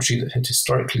in a country that had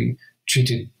historically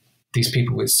treated these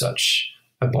people with such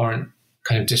abhorrent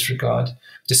kind of disregard,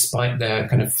 despite their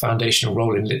kind of foundational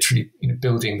role in literally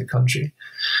building the country.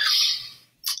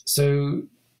 So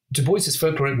Du Bois's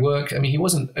folkloric work, I mean, he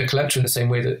wasn't a collector in the same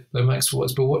way that Lomax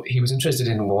was, but what he was interested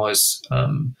in was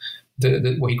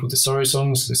what he called the sorrow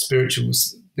songs, the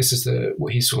spirituals. This is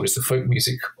what he saw as the folk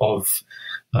music of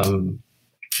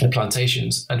the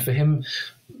plantations. And for him,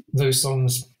 those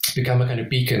songs become a kind of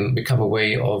beacon, become a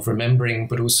way of remembering,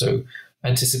 but also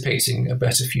anticipating a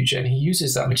better future. And he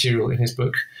uses that material in his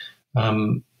book,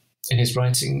 in his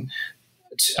writing,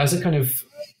 as a kind of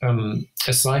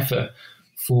a cipher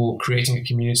for creating a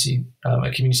community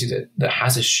that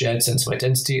has a shared sense of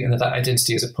identity, and that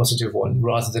identity is a positive one,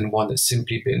 rather than one that's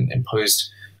simply been imposed,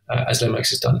 as Lomax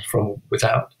has done, from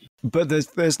without. But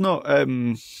there's not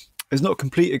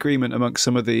complete agreement amongst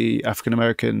some of the African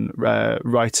American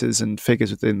writers and figures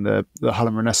within the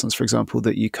Harlem Renaissance, for example,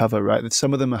 that you cover, right? That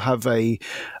some of them have a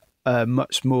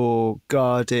much more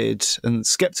guarded and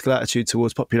skeptical attitude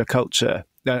towards popular culture.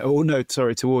 Towards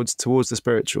the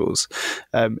spirituals.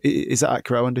 Is that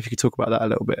accurate? I wonder if you could talk about that a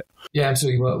little bit. Yeah,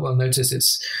 absolutely. Well, notice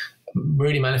it's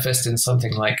really manifest in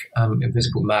something like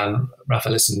Invisible Man, Ralph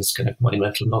Ellison's kind of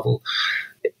monumental novel.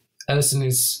 Ellison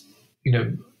is,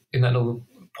 in that novel,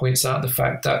 points out the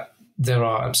fact that there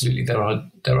are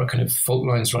kind of fault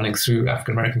lines running through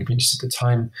African American communities at the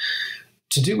time,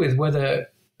 to do with whether,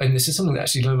 and this is something that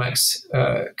actually Lomax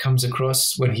comes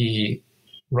across when he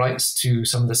writes to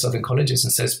some of the Southern colleges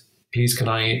and says, please, can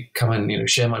I come and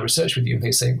share my research with you? And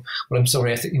they say, well, I'm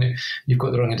sorry, I think you've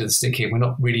got the wrong end of the stick here. We're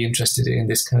not really interested in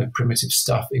this kind of primitive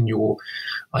stuff, in your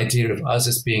idea of us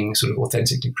as being sort of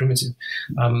authentically primitive.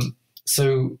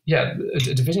 So yeah, a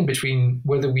division between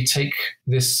whether we take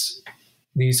these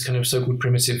kind of so-called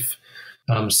primitive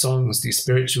songs, these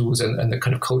spirituals, and the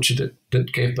kind of culture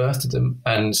that gave birth to them,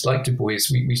 and like Du Bois,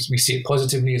 we see it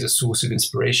positively as a source of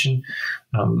inspiration,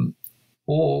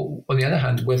 or on the other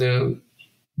hand, whether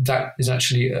that is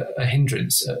actually a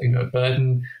hindrance, a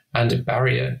burden and a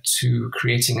barrier to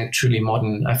creating a truly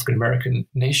modern African American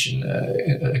nation,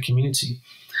 a community.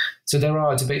 So there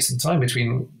are debates at the time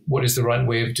between what is the right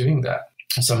way of doing that.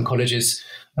 Some colleges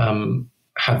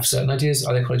have certain ideas,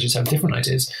 other colleges have different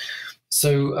ideas.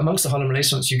 So amongst the Harlem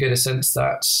Renaissance, you get a sense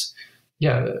that,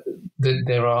 that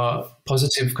there are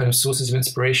positive kind of sources of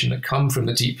inspiration that come from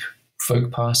the deep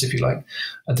folk past, if you like,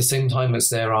 at the same time as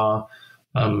there are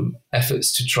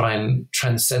efforts to try and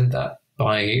transcend that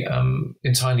by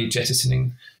entirely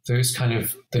jettisoning those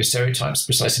stereotypes,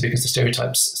 precisely because the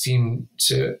stereotypes seem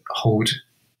to hold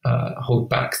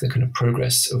back the kind of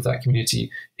progress of that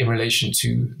community in relation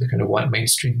to the kind of white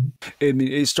mainstream.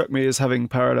 It struck me as having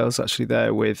parallels actually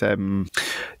there with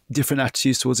different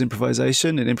attitudes towards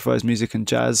improvisation and improvised music and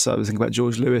jazz. I was thinking about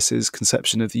George Lewis's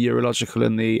conception of the Eurological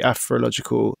and the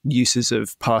Afrological uses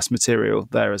of past material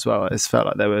there as well. It felt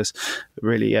like there was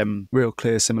really real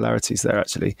clear similarities there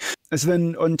actually. And so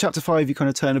then on chapter 5, you kind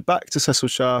of turn it back to Cecil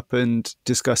Sharp and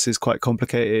discuss his quite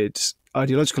complicated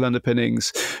ideological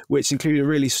underpinnings, which include a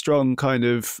really strong kind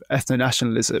of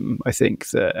ethno-nationalism, I think,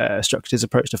 that structured his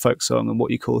approach to folk song and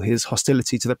what you call his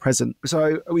hostility to the present.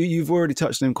 So you've already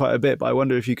touched on him quite a bit, but I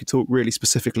wonder if you could talk really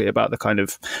specifically about the kind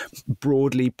of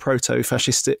broadly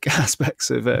proto-fascistic aspects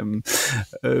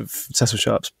of Cecil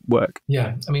Sharp's work.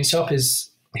 Yeah, I mean,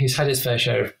 he's had his fair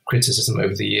share of criticism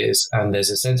over the years, and there's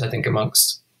a sense, I think,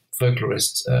 amongst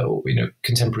folklorists,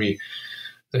 contemporary,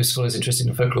 those scholars interested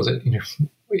in folklore, that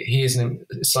he is a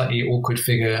slightly awkward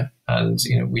figure, and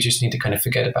we just need to kind of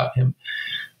forget about him.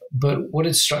 But what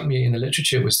had struck me in the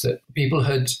literature was that people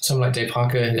someone like Dave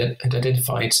Harker had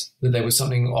identified that there was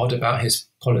something odd about his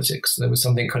politics. There was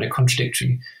something kind of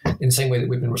contradictory, in the same way that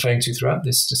we've been referring to throughout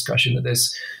this discussion, that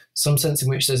there's some sense in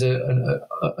which there's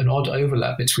an odd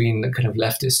overlap between the kind of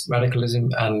leftist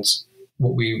radicalism and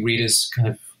what we read as kind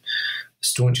of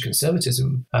staunch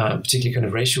conservatism, particularly kind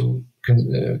of racial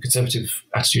conservative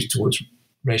attitudes towards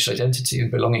racial identity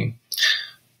and belonging.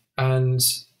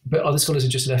 But other scholars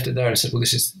have just left it there and said, well,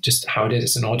 this is just how it is.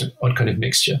 It's an odd kind of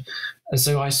mixture. And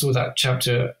so I saw that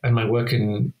chapter and my work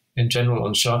in general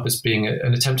on Sharp as being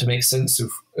an attempt to make sense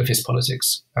of his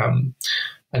politics. And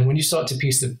when you start to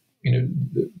piece the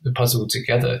puzzle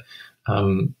together,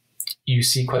 you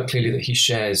see quite clearly that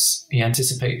he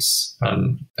anticipates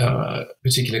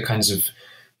particular kinds of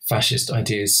fascist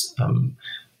ideas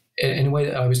in a way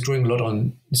that I was drawing a lot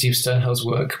on Ziv Sternhell's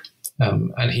work.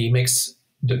 And he makes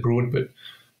the broad but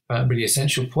really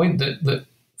essential point that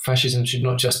fascism should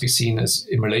not just be seen as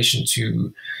in relation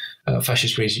to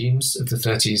fascist regimes of the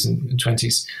 30s and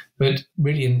 20s, but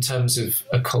really in terms of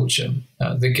a culture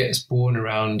that gets born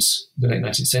around the late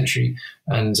 19th century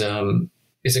and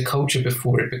is a culture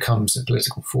before it becomes a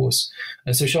political force.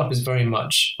 And so Sharp is very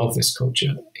much of this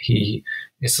culture. He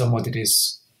is someone that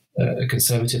is a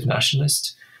conservative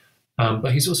nationalist,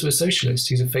 but he's also a socialist.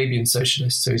 He's a Fabian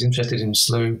socialist, so he's interested in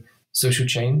slow social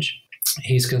change.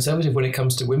 He's conservative when it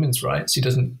comes to women's rights. He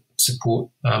doesn't support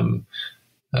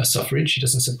suffrage. He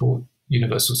doesn't support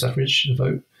universal suffrage, the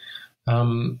vote.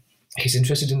 He's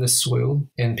interested in the soil,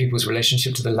 in people's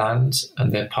relationship to the land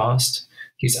and their past.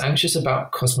 He's anxious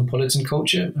about cosmopolitan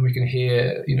culture, and we can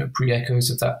hear, pre-echoes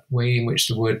of that way in which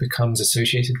the word becomes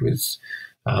associated with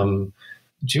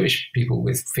Jewish people,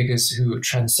 with figures who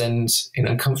transcend in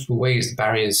uncomfortable ways the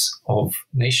barriers of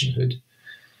nationhood.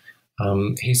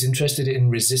 He's interested in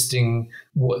resisting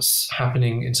what's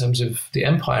happening in terms of the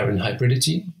empire and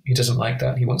hybridity. He doesn't like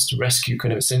that. He wants to rescue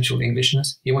kind of essential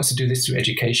Englishness. He wants to do this through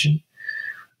education.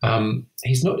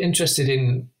 He's not interested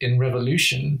in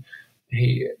revolution,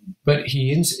 but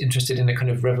he is interested in a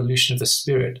kind of revolution of the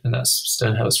spirit, and that's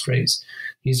Sternhell's phrase.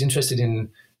 He's interested in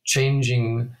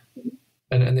changing,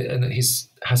 and he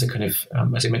has a kind of,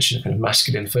 as I mentioned, a kind of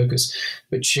masculine focus,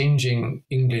 but changing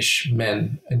English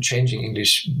men and changing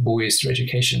English boys through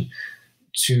education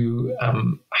to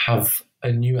have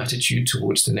a new attitude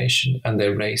towards the nation and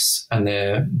their race and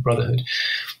their brotherhood.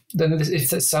 Then if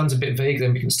that sounds a bit vague,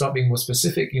 then we can start being more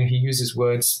specific. He uses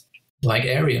words like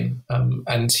Aryan,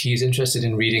 and he's interested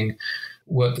in reading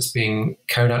work that's being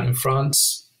carried out in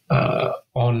France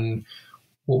on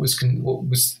what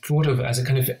was thought of as a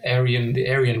kind of the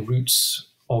Aryan roots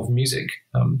of music.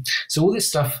 So all this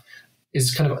stuff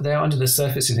is kind of there under the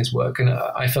surface in his work, and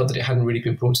I felt that it hadn't really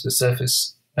been brought to the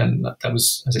surface, and that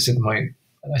was, as I said,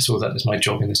 I saw that as my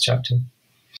job in this chapter.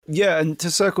 Yeah, and to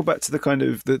circle back to the kind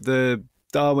of the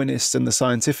Darwinist and the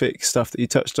scientific stuff that you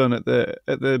touched on at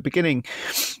the beginning,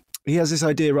 he has this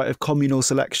idea, right, of communal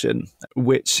selection,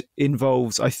 which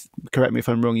involves, correct me if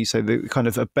I'm wrong, you say the kind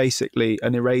of basically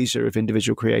an erasure of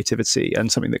individual creativity,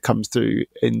 and something that comes through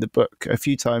in the book a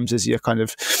few times is your kind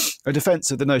of a defense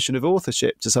of the notion of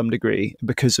authorship to some degree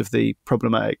because of the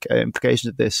problematic implications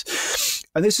of this.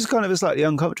 And this is kind of a slightly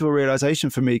uncomfortable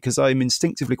realization for me, because I'm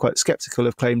instinctively quite skeptical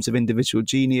of claims of individual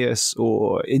genius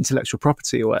or intellectual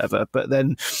property or whatever. But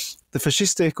then the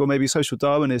fascistic or maybe social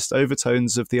Darwinist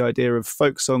overtones of the idea of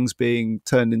folk songs being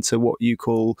turned into what you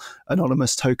call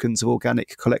anonymous tokens of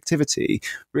organic collectivity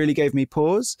really gave me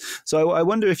pause. So I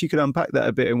wonder if you could unpack that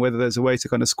a bit, and whether there's a way to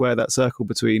kind of square that circle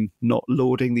between not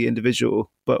lauding the individual,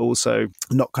 but also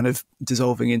not kind of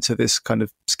dissolving into this kind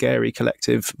of scary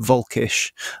collective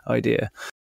Volkish idea.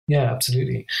 Yeah,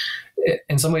 absolutely.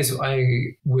 In some ways,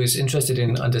 I was interested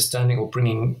in understanding or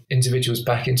bringing individuals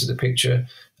back into the picture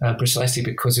precisely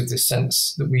because of this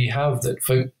sense that we have that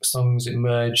folk songs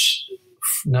emerge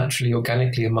naturally,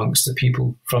 organically amongst the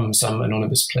people from some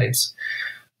anonymous place.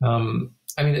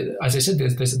 I mean, as I said,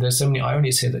 there's so many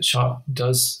ironies here that Sharp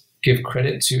does give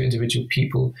credit to individual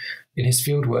people in his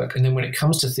fieldwork, and then when it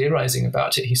comes to theorizing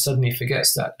about it, he suddenly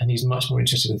forgets that, and he's much more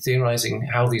interested in theorizing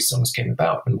how these songs came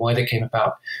about and why they came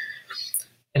about.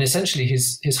 And essentially,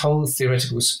 his whole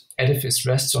theoretical edifice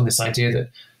rests on this idea that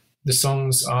the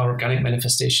songs are organic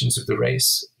manifestations of the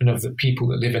race and of the people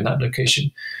that live in that location.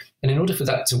 And in order for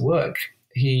that to work,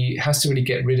 he has to really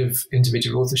get rid of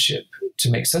individual authorship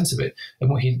to make sense of it. And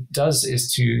what he does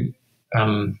is to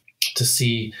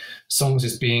see songs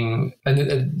as being,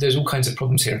 and there's all kinds of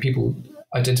problems here, and people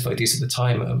identified these at the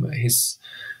time. His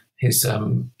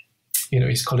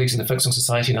colleagues in the Folk Song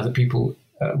Society and other people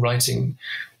writing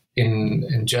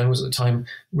in journals at the time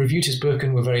reviewed his book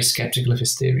and were very skeptical of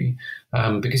his theory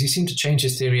because he seemed to change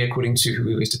his theory according to who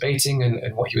he was debating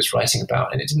and what he was writing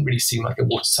about, and it didn't really seem like a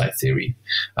watertight theory.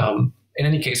 in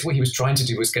any case, what he was trying to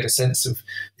do was get a sense of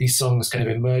these songs kind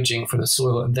of emerging from the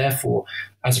soil. And therefore,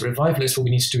 as a revivalist, what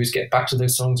we need to do is get back to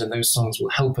those songs, and those songs will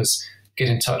help us get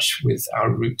in touch with our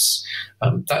roots.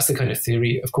 That's the kind of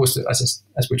theory. Of course,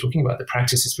 as we're talking about, the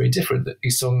practice is very different. That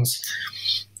these songs,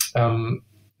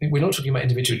 we're not talking about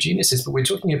individual geniuses, but we're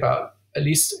talking about at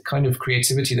least a kind of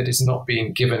creativity that is not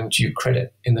being given due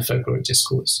credit in the folkloric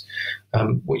discourse.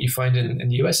 What you find in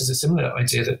the US is a similar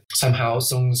idea that somehow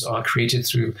songs are created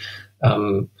through,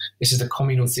 this is the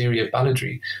communal theory of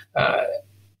balladry.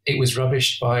 It was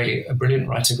rubbished by a brilliant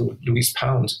writer called Louise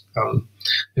Pound,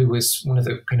 who was one of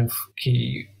the kind of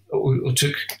key, or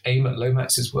took aim at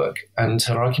Lomax's work. And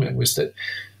her argument was that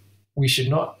we should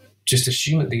not just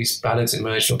assume that these ballads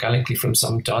emerged organically from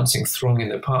some dancing throng in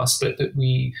the past, but that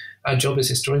our job as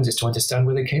historians is to understand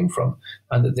where they came from,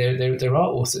 and that there are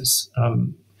authors.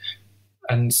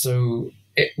 And so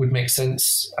it would make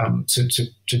sense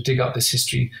to dig up this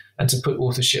history and to put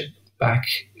authorship back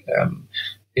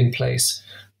in place.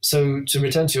 So to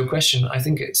return to your question, I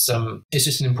think it's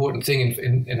just an important thing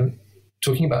in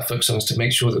talking about folk songs to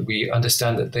make sure that we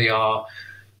understand that they are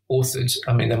authored.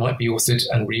 I mean, they might be authored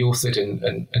and re-authored,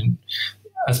 and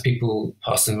as people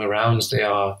pass them around, they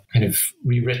are kind of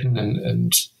rewritten,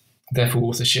 and therefore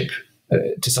authorship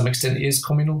to some extent is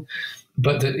communal.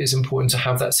 But that it's important to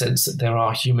have that sense that there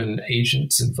are human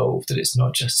agents involved, that it's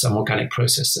not just some organic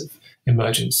process of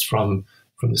emergence from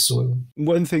the soil.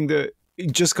 One thing that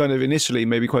just kind of initially,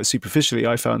 maybe quite superficially,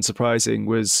 I found surprising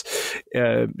was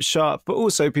Sharp, but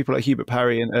also people like Hubert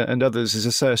Parry and others, his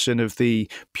assertion of the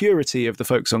purity of the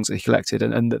folk songs that he collected,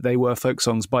 and that they were folk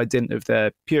songs by dint of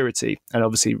their purity, and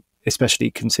obviously especially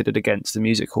considered against the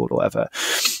music hall or whatever.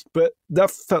 But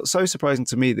that felt so surprising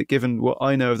to me, that given what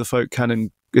I know of the folk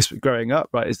canon growing up,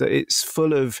 right, is that it's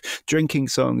full of drinking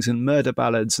songs and murder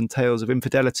ballads and tales of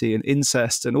infidelity and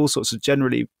incest and all sorts of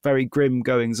generally very grim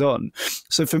goings on.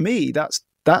 So for me,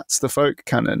 that's the folk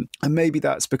canon, and maybe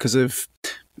that's because of,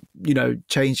 you know,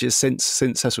 changes since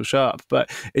Cecil Sharp, but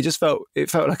it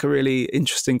felt like a really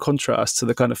interesting contrast to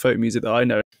the kind of folk music that I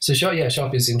know. So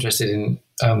Sharp is interested in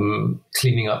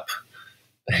cleaning up,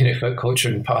 folk culture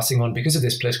and passing on because of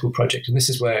this political project. And this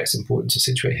is where it's important to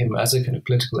situate him as a kind of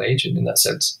political agent in that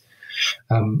sense,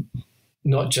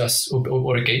 not just,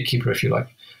 or a gatekeeper, if you like.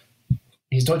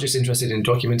 He's not just interested in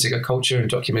documenting a culture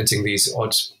and documenting these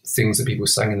odd things that people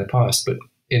sang in the past, but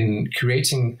in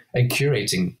creating and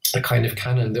curating a kind of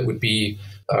canon that would be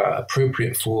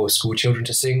appropriate for school children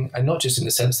to sing, and not just in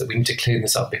the sense that we need to clean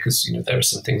this up because there are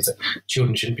some things that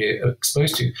children shouldn't be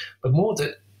exposed to, but more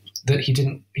that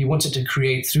he wanted to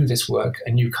create through this work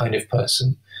a new kind of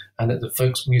person, and that the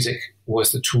folk music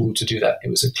was the tool to do that. It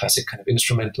was a classic kind of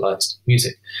instrumentalized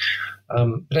music.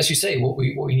 But as you say, what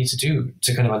we need to do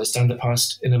to kind of understand the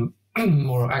past in a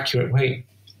more accurate way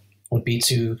would be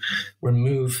to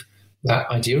remove that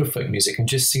idea of folk music and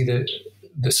just see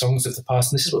the songs of the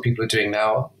past. And this is what people are doing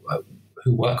now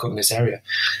who work on this area.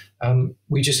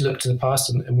 We just look to the past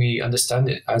and we understand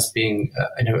it as being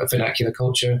a vernacular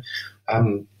culture,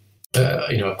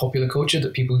 a popular culture,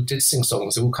 that people did sing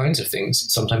songs of all kinds of things.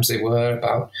 Sometimes they were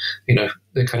about,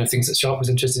 the kind of things that Sharp was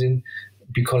interested in,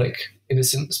 bucolic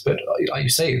innocence. But like you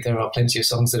say, there are plenty of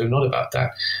songs that are not about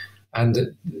that.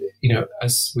 And,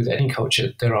 as with any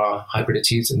culture, there are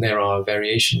hybridities and there are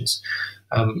variations.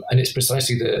 And it's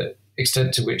precisely the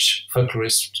extent to which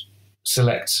folklorists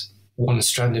select one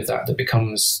strand of that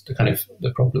becomes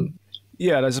the problem.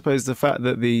 Yeah, and I suppose the fact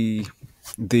that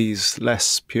these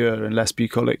less pure and less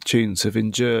bucolic tunes have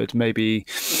endured maybe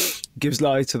gives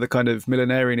lie to the kind of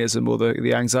millenarianism or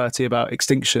the anxiety about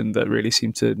extinction that really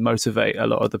seem to motivate a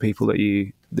lot of the people that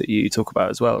you talk about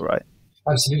as well, right?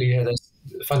 Absolutely, yeah. There's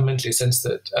fundamentally a sense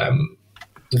that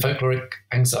the folkloric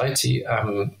anxiety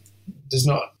is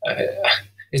not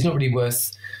really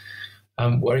worth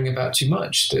worrying about too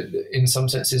much. That in some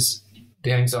senses,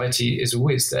 the anxiety is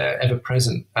always there, ever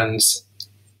present, and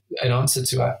an answer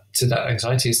to that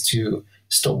anxiety is to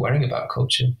stop worrying about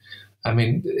culture. I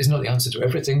mean, it's not the answer to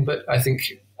everything, but I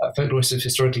think folklorists have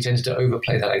historically tended to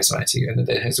overplay that anxiety, and that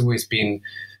there has always been,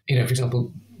 for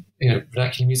example,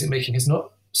 vernacular music making has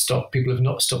not stopped. People have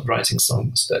not stopped writing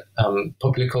songs. That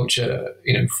popular culture,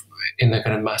 in the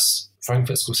kind of mass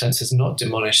Frankfurt School sense, has not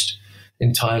demolished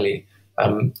entirely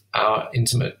our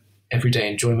intimate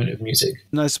everyday enjoyment of music.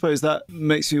 And I suppose that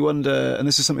makes me wonder, and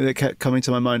this is something that kept coming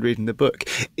to my mind reading the book,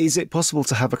 is it possible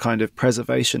to have a kind of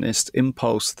preservationist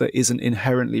impulse that isn't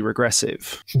inherently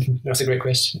regressive? That's a great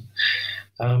question.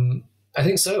 I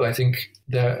think so. I think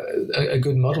a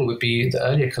good model would be the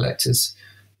earlier collectors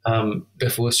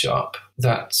before Sharp,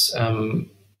 that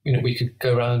we could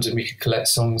go around and we could collect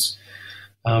songs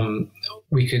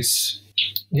we could,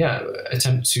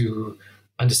 attempt to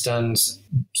understand,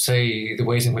 say, the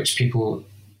ways in which people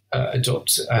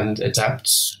adopt and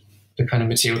adapt the kind of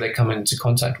material they come into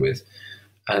contact with.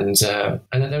 And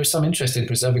then there is some interest in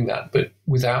preserving that, but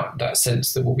without that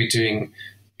sense that what we're doing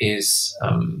is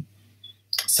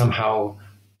somehow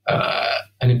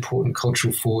an important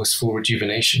cultural force for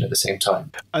rejuvenation at the same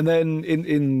time. And then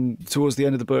in towards the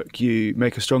end of the book, you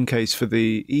make a strong case for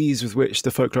the ease with which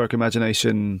the folkloric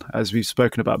imagination, as we've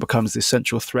spoken about, becomes this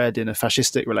central thread in a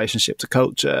fascistic relationship to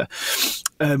culture.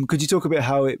 Could you talk a bit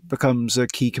how it becomes a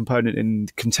key component in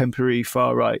contemporary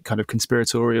far-right kind of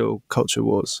conspiratorial culture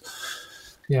wars?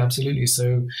 Yeah, absolutely.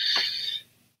 So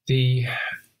the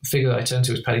figure I turned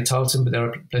to was Paddy Tarleton, but there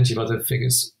are plenty of other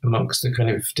figures amongst the kind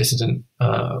of dissident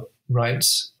right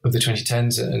of the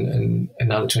 2010s and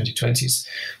now the 2020s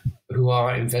who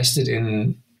are invested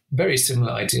in very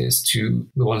similar ideas to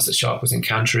the ones that Sharp was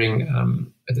encountering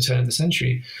at the turn of the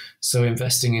century. So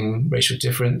investing in racial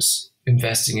difference,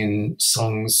 investing in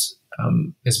songs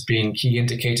as being key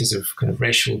indicators of kind of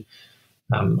racial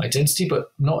identity,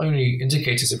 but not only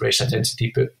indicators of racial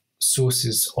identity, but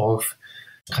sources of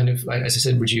kind of, like, as I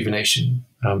said, rejuvenation.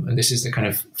 And this is the kind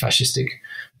of fascistic,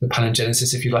 the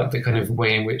palingenesis, if you like, the kind of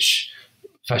way in which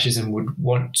fascism would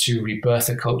want to rebirth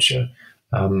a culture,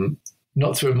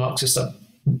 not through a Marxist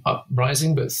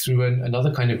uprising, but through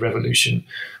another kind of revolution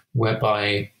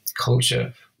whereby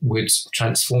culture would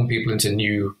transform people into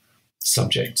new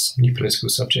subjects, new political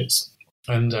subjects.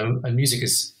 And music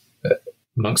is,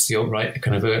 amongst the alt-right,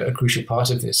 kind of a crucial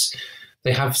part of this.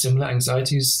 They have similar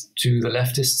anxieties to the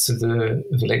leftists of the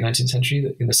late 19th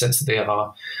century, in the sense that they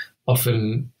are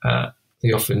often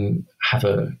have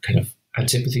a kind of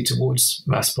antipathy towards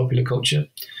mass popular culture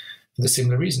for the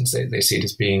similar reasons. They see it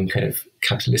as being kind of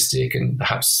capitalistic and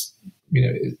perhaps,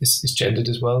 is gendered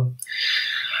as well.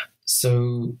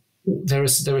 So there are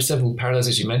several parallels,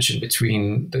 as you mentioned,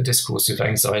 between the discourse of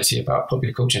anxiety about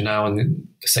popular culture now and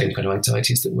the same kind of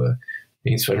anxieties that were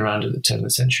being thrown around at the turn of the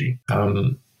century.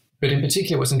 But in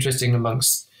particular, what's interesting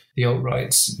amongst the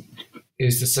alt-rights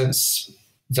is the sense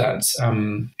that,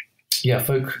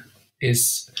 folk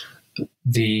is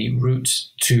the route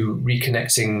to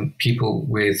reconnecting people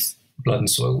with blood and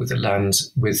soil, with the land,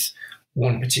 with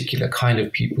one particular kind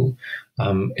of people.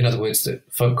 In other words, that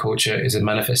folk culture is a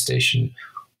manifestation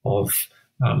of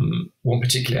one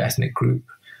particular ethnic group,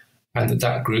 and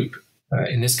that group,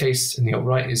 in this case, in the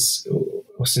alt-right, is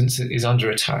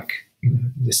under attack.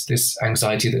 This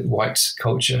anxiety that white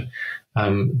culture,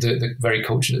 the very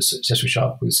culture that Cecil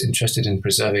Sharp was interested in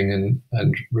preserving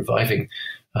and reviving,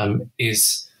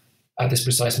 is at this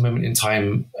precise moment in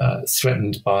time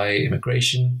threatened by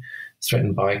immigration,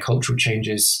 threatened by cultural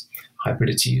changes,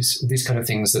 hybridities, these kind of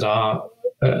things that are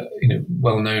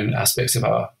well-known aspects of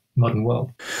our modern world.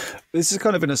 This is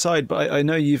kind of an aside, but I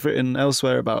know you've written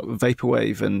elsewhere about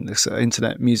vaporwave and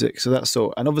internet music, so that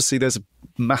sort. And obviously, there's a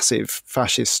massive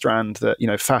fascist strand that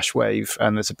fash wave,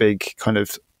 and there's a big kind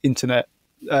of internet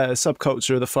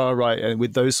subculture of the far right, and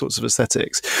with those sorts of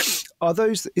aesthetics.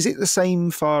 Is it the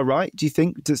same far right? Do you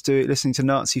think, just listening to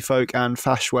Nazi folk and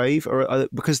fash wave, or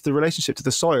because the relationship to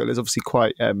the soil is obviously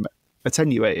quite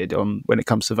attenuated when it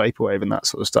comes to vaporwave and that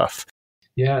sort of stuff?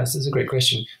 Yeah, this is a great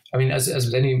question. I mean, as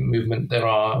with any movement, there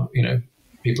are,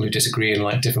 people who disagree and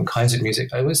like different kinds of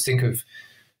music. I always think of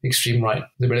the extreme right,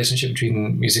 the relationship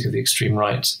between music of the extreme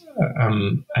right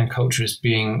and culture as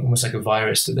being almost like a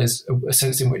virus, that there's a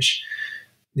sense in which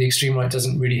the extreme right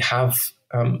doesn't really have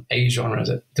a genre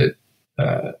that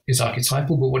is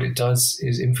archetypal, but what it does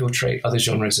is infiltrate other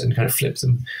genres and kind of flip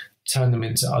them, turn them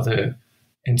into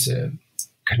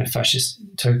kind of fascist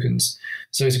tokens.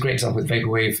 So it's a great example with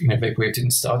vaporwave. Vaporwave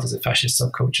didn't start as a fascist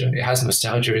subculture. It has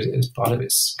nostalgia as part of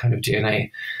its kind of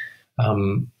DNA.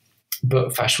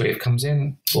 But fash wave comes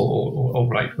in, or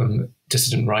right,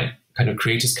 dissident right kind of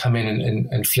creators come in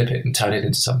and flip it and turn it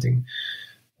into something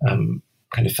kind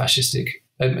of fascistic.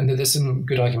 And there's some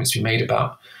good arguments to be made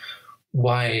about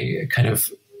why kind of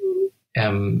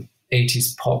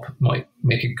 80s pop might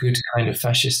make a good kind of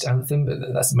fascist anthem,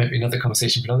 but that's maybe another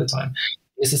conversation for another time.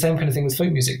 It's the same kind of thing with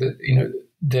folk music, that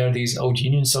there are these old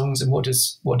union songs, and what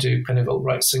do kind of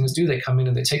alt-right singers do? They come in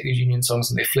and they take these union songs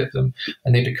and they flip them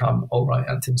and they become alt-right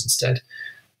anthems instead.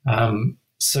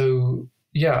 So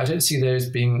yeah, I don't see there as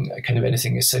being a kind of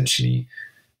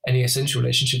any essential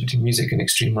relationship between music and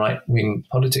extreme right-wing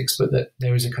politics, but that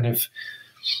there is a kind of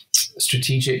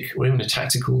strategic or even a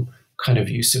tactical kind of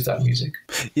use of that music.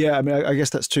 Yeah, I mean, I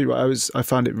guess that's true. I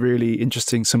found it really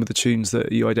interesting, some of the tunes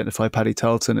that you identify Paddy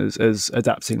Tarleton as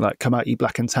adapting, like "Come Out Ye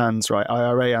Black and Tans," right?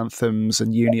 IRA anthems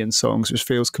and union songs, which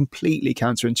feels completely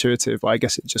counterintuitive, but I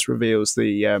guess it just reveals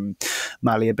the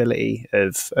malleability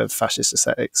of fascist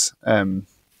aesthetics.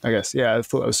 I guess, yeah, I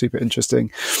thought that was super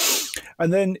interesting.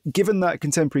 And then, given that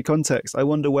contemporary context, I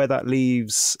wonder where that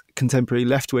leaves contemporary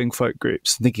left-wing folk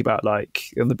groups. Thinking about,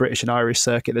 like, on the British and Irish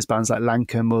circuit, there's bands like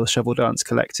Lankum or the Shovel Dance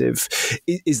Collective.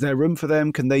 Is there room for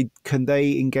them? Can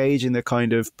they engage in the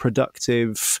kind of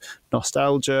productive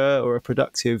nostalgia or a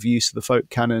productive use of the folk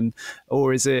canon,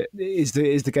 or is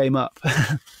the game up?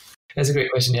 That's a great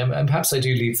question, yeah. And perhaps I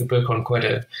do leave the book on quite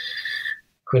a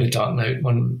dark note.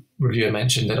 One reviewer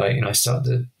mentioned that I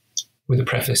started with a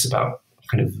preface about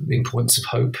kind of the importance of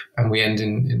hope, and we end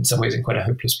in some ways in quite a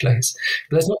hopeless place.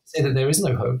 But that's not to say that there is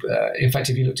no hope. In fact,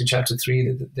 if you look to chapter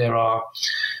 3, there are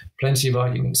plenty of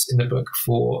arguments in the book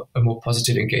for a more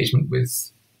positive engagement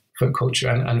with folk culture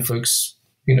and folks,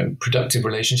 productive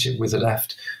relationship with the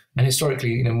left, and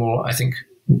historically, more, I think,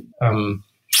 kind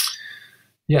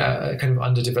of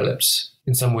underdeveloped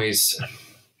in some ways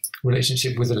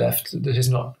relationship with the left that has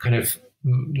not what's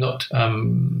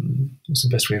the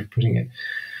best way of putting it,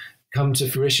 come to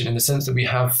fruition, in the sense that we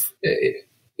have,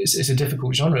 it's a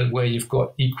difficult genre where you've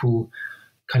got equal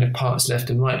kind of parts left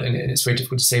and right, and it's very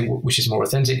difficult to say which is more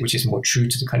authentic, which is more true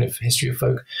to the kind of history of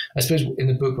folk. I suppose in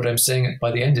the book what I'm saying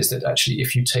by the end is that actually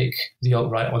if you take the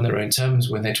alt-right on their own terms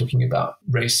when they're talking about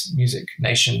race, music,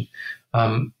 nation,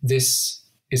 this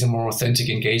is a more authentic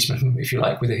engagement, if you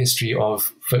like, with the history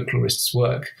of folklorists'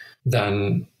 work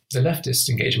than the leftist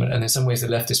engagement. And in some ways, the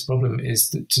leftist problem is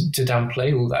to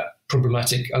downplay all that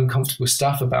problematic, uncomfortable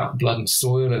stuff about blood and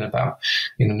soil and about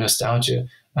nostalgia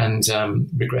and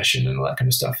regression and all that kind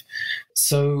of stuff.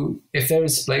 So if there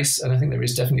is space, and I think there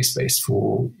is definitely space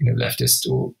for leftist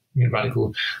or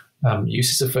radical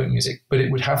uses of folk music, but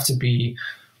it would have to be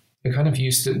a kind of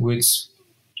use that would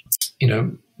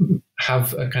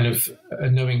have a kind of a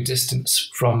knowing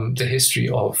distance from the history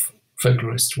of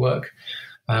folklorist work,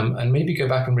 and maybe go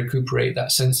back and recuperate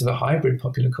that sense of a hybrid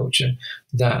popular culture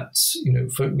that,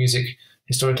 folk music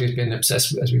historically has been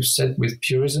obsessed, as we've said, with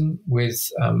purism,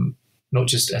 with not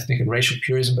just ethnic and racial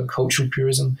purism, but cultural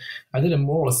purism, and that a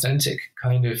more authentic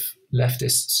kind of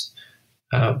leftist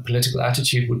political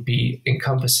attitude would be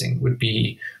encompassing, would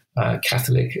be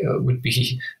Catholic, would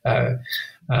be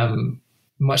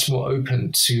much more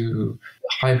open to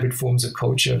hybrid forms of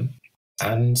culture.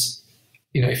 And,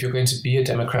 if you're going to be a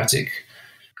democratic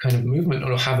kind of movement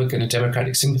or have a kind of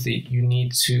democratic sympathy, you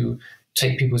need to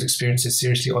take people's experiences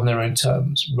seriously on their own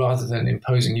terms, rather than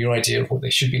imposing your idea of what they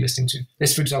should be listening to.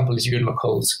 This, for example, is Ewan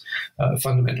McCall's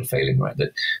fundamental failing, right?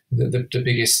 That the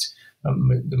biggest,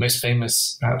 the most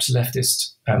famous, perhaps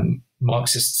leftist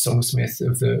Marxist songsmith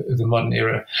of the modern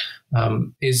era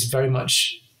is very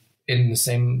much in the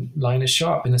same line as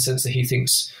Sharp, in the sense that he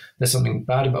thinks there's something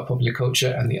bad about popular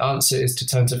culture, and the answer is to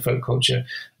turn to folk culture,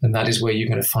 and that is where you're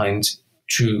going to find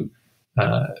true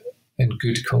and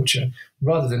good culture,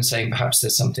 rather than saying perhaps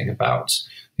there's something about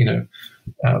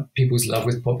people's love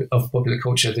of popular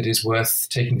culture that is worth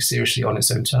taking seriously on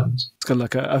its own terms. It's kind of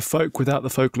like a folk without the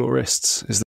folklorists,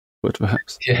 is the word,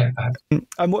 perhaps. Yeah.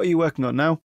 And what are you working on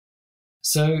now?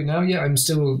 So now, I'm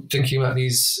still thinking about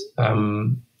these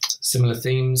similar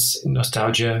themes,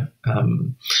 nostalgia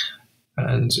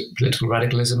and political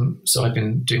radicalism. So I've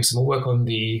been doing some more work on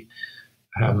the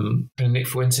Nick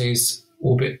Fuente's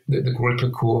orbit, the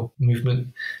Groyper core movement,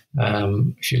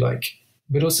 if you like,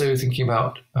 but also thinking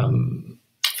about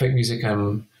folk music.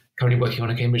 I'm currently working on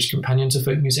a Cambridge companion to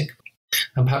folk music,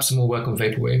 and perhaps some more work on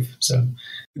vaporwave. So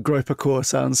Groyper core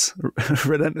sounds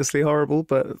relentlessly horrible,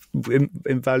 but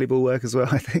invaluable work as well,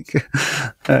 I think.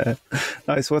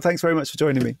 Nice. Well, thanks very much for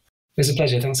joining me. It's a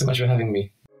pleasure. Thanks so much for having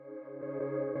me.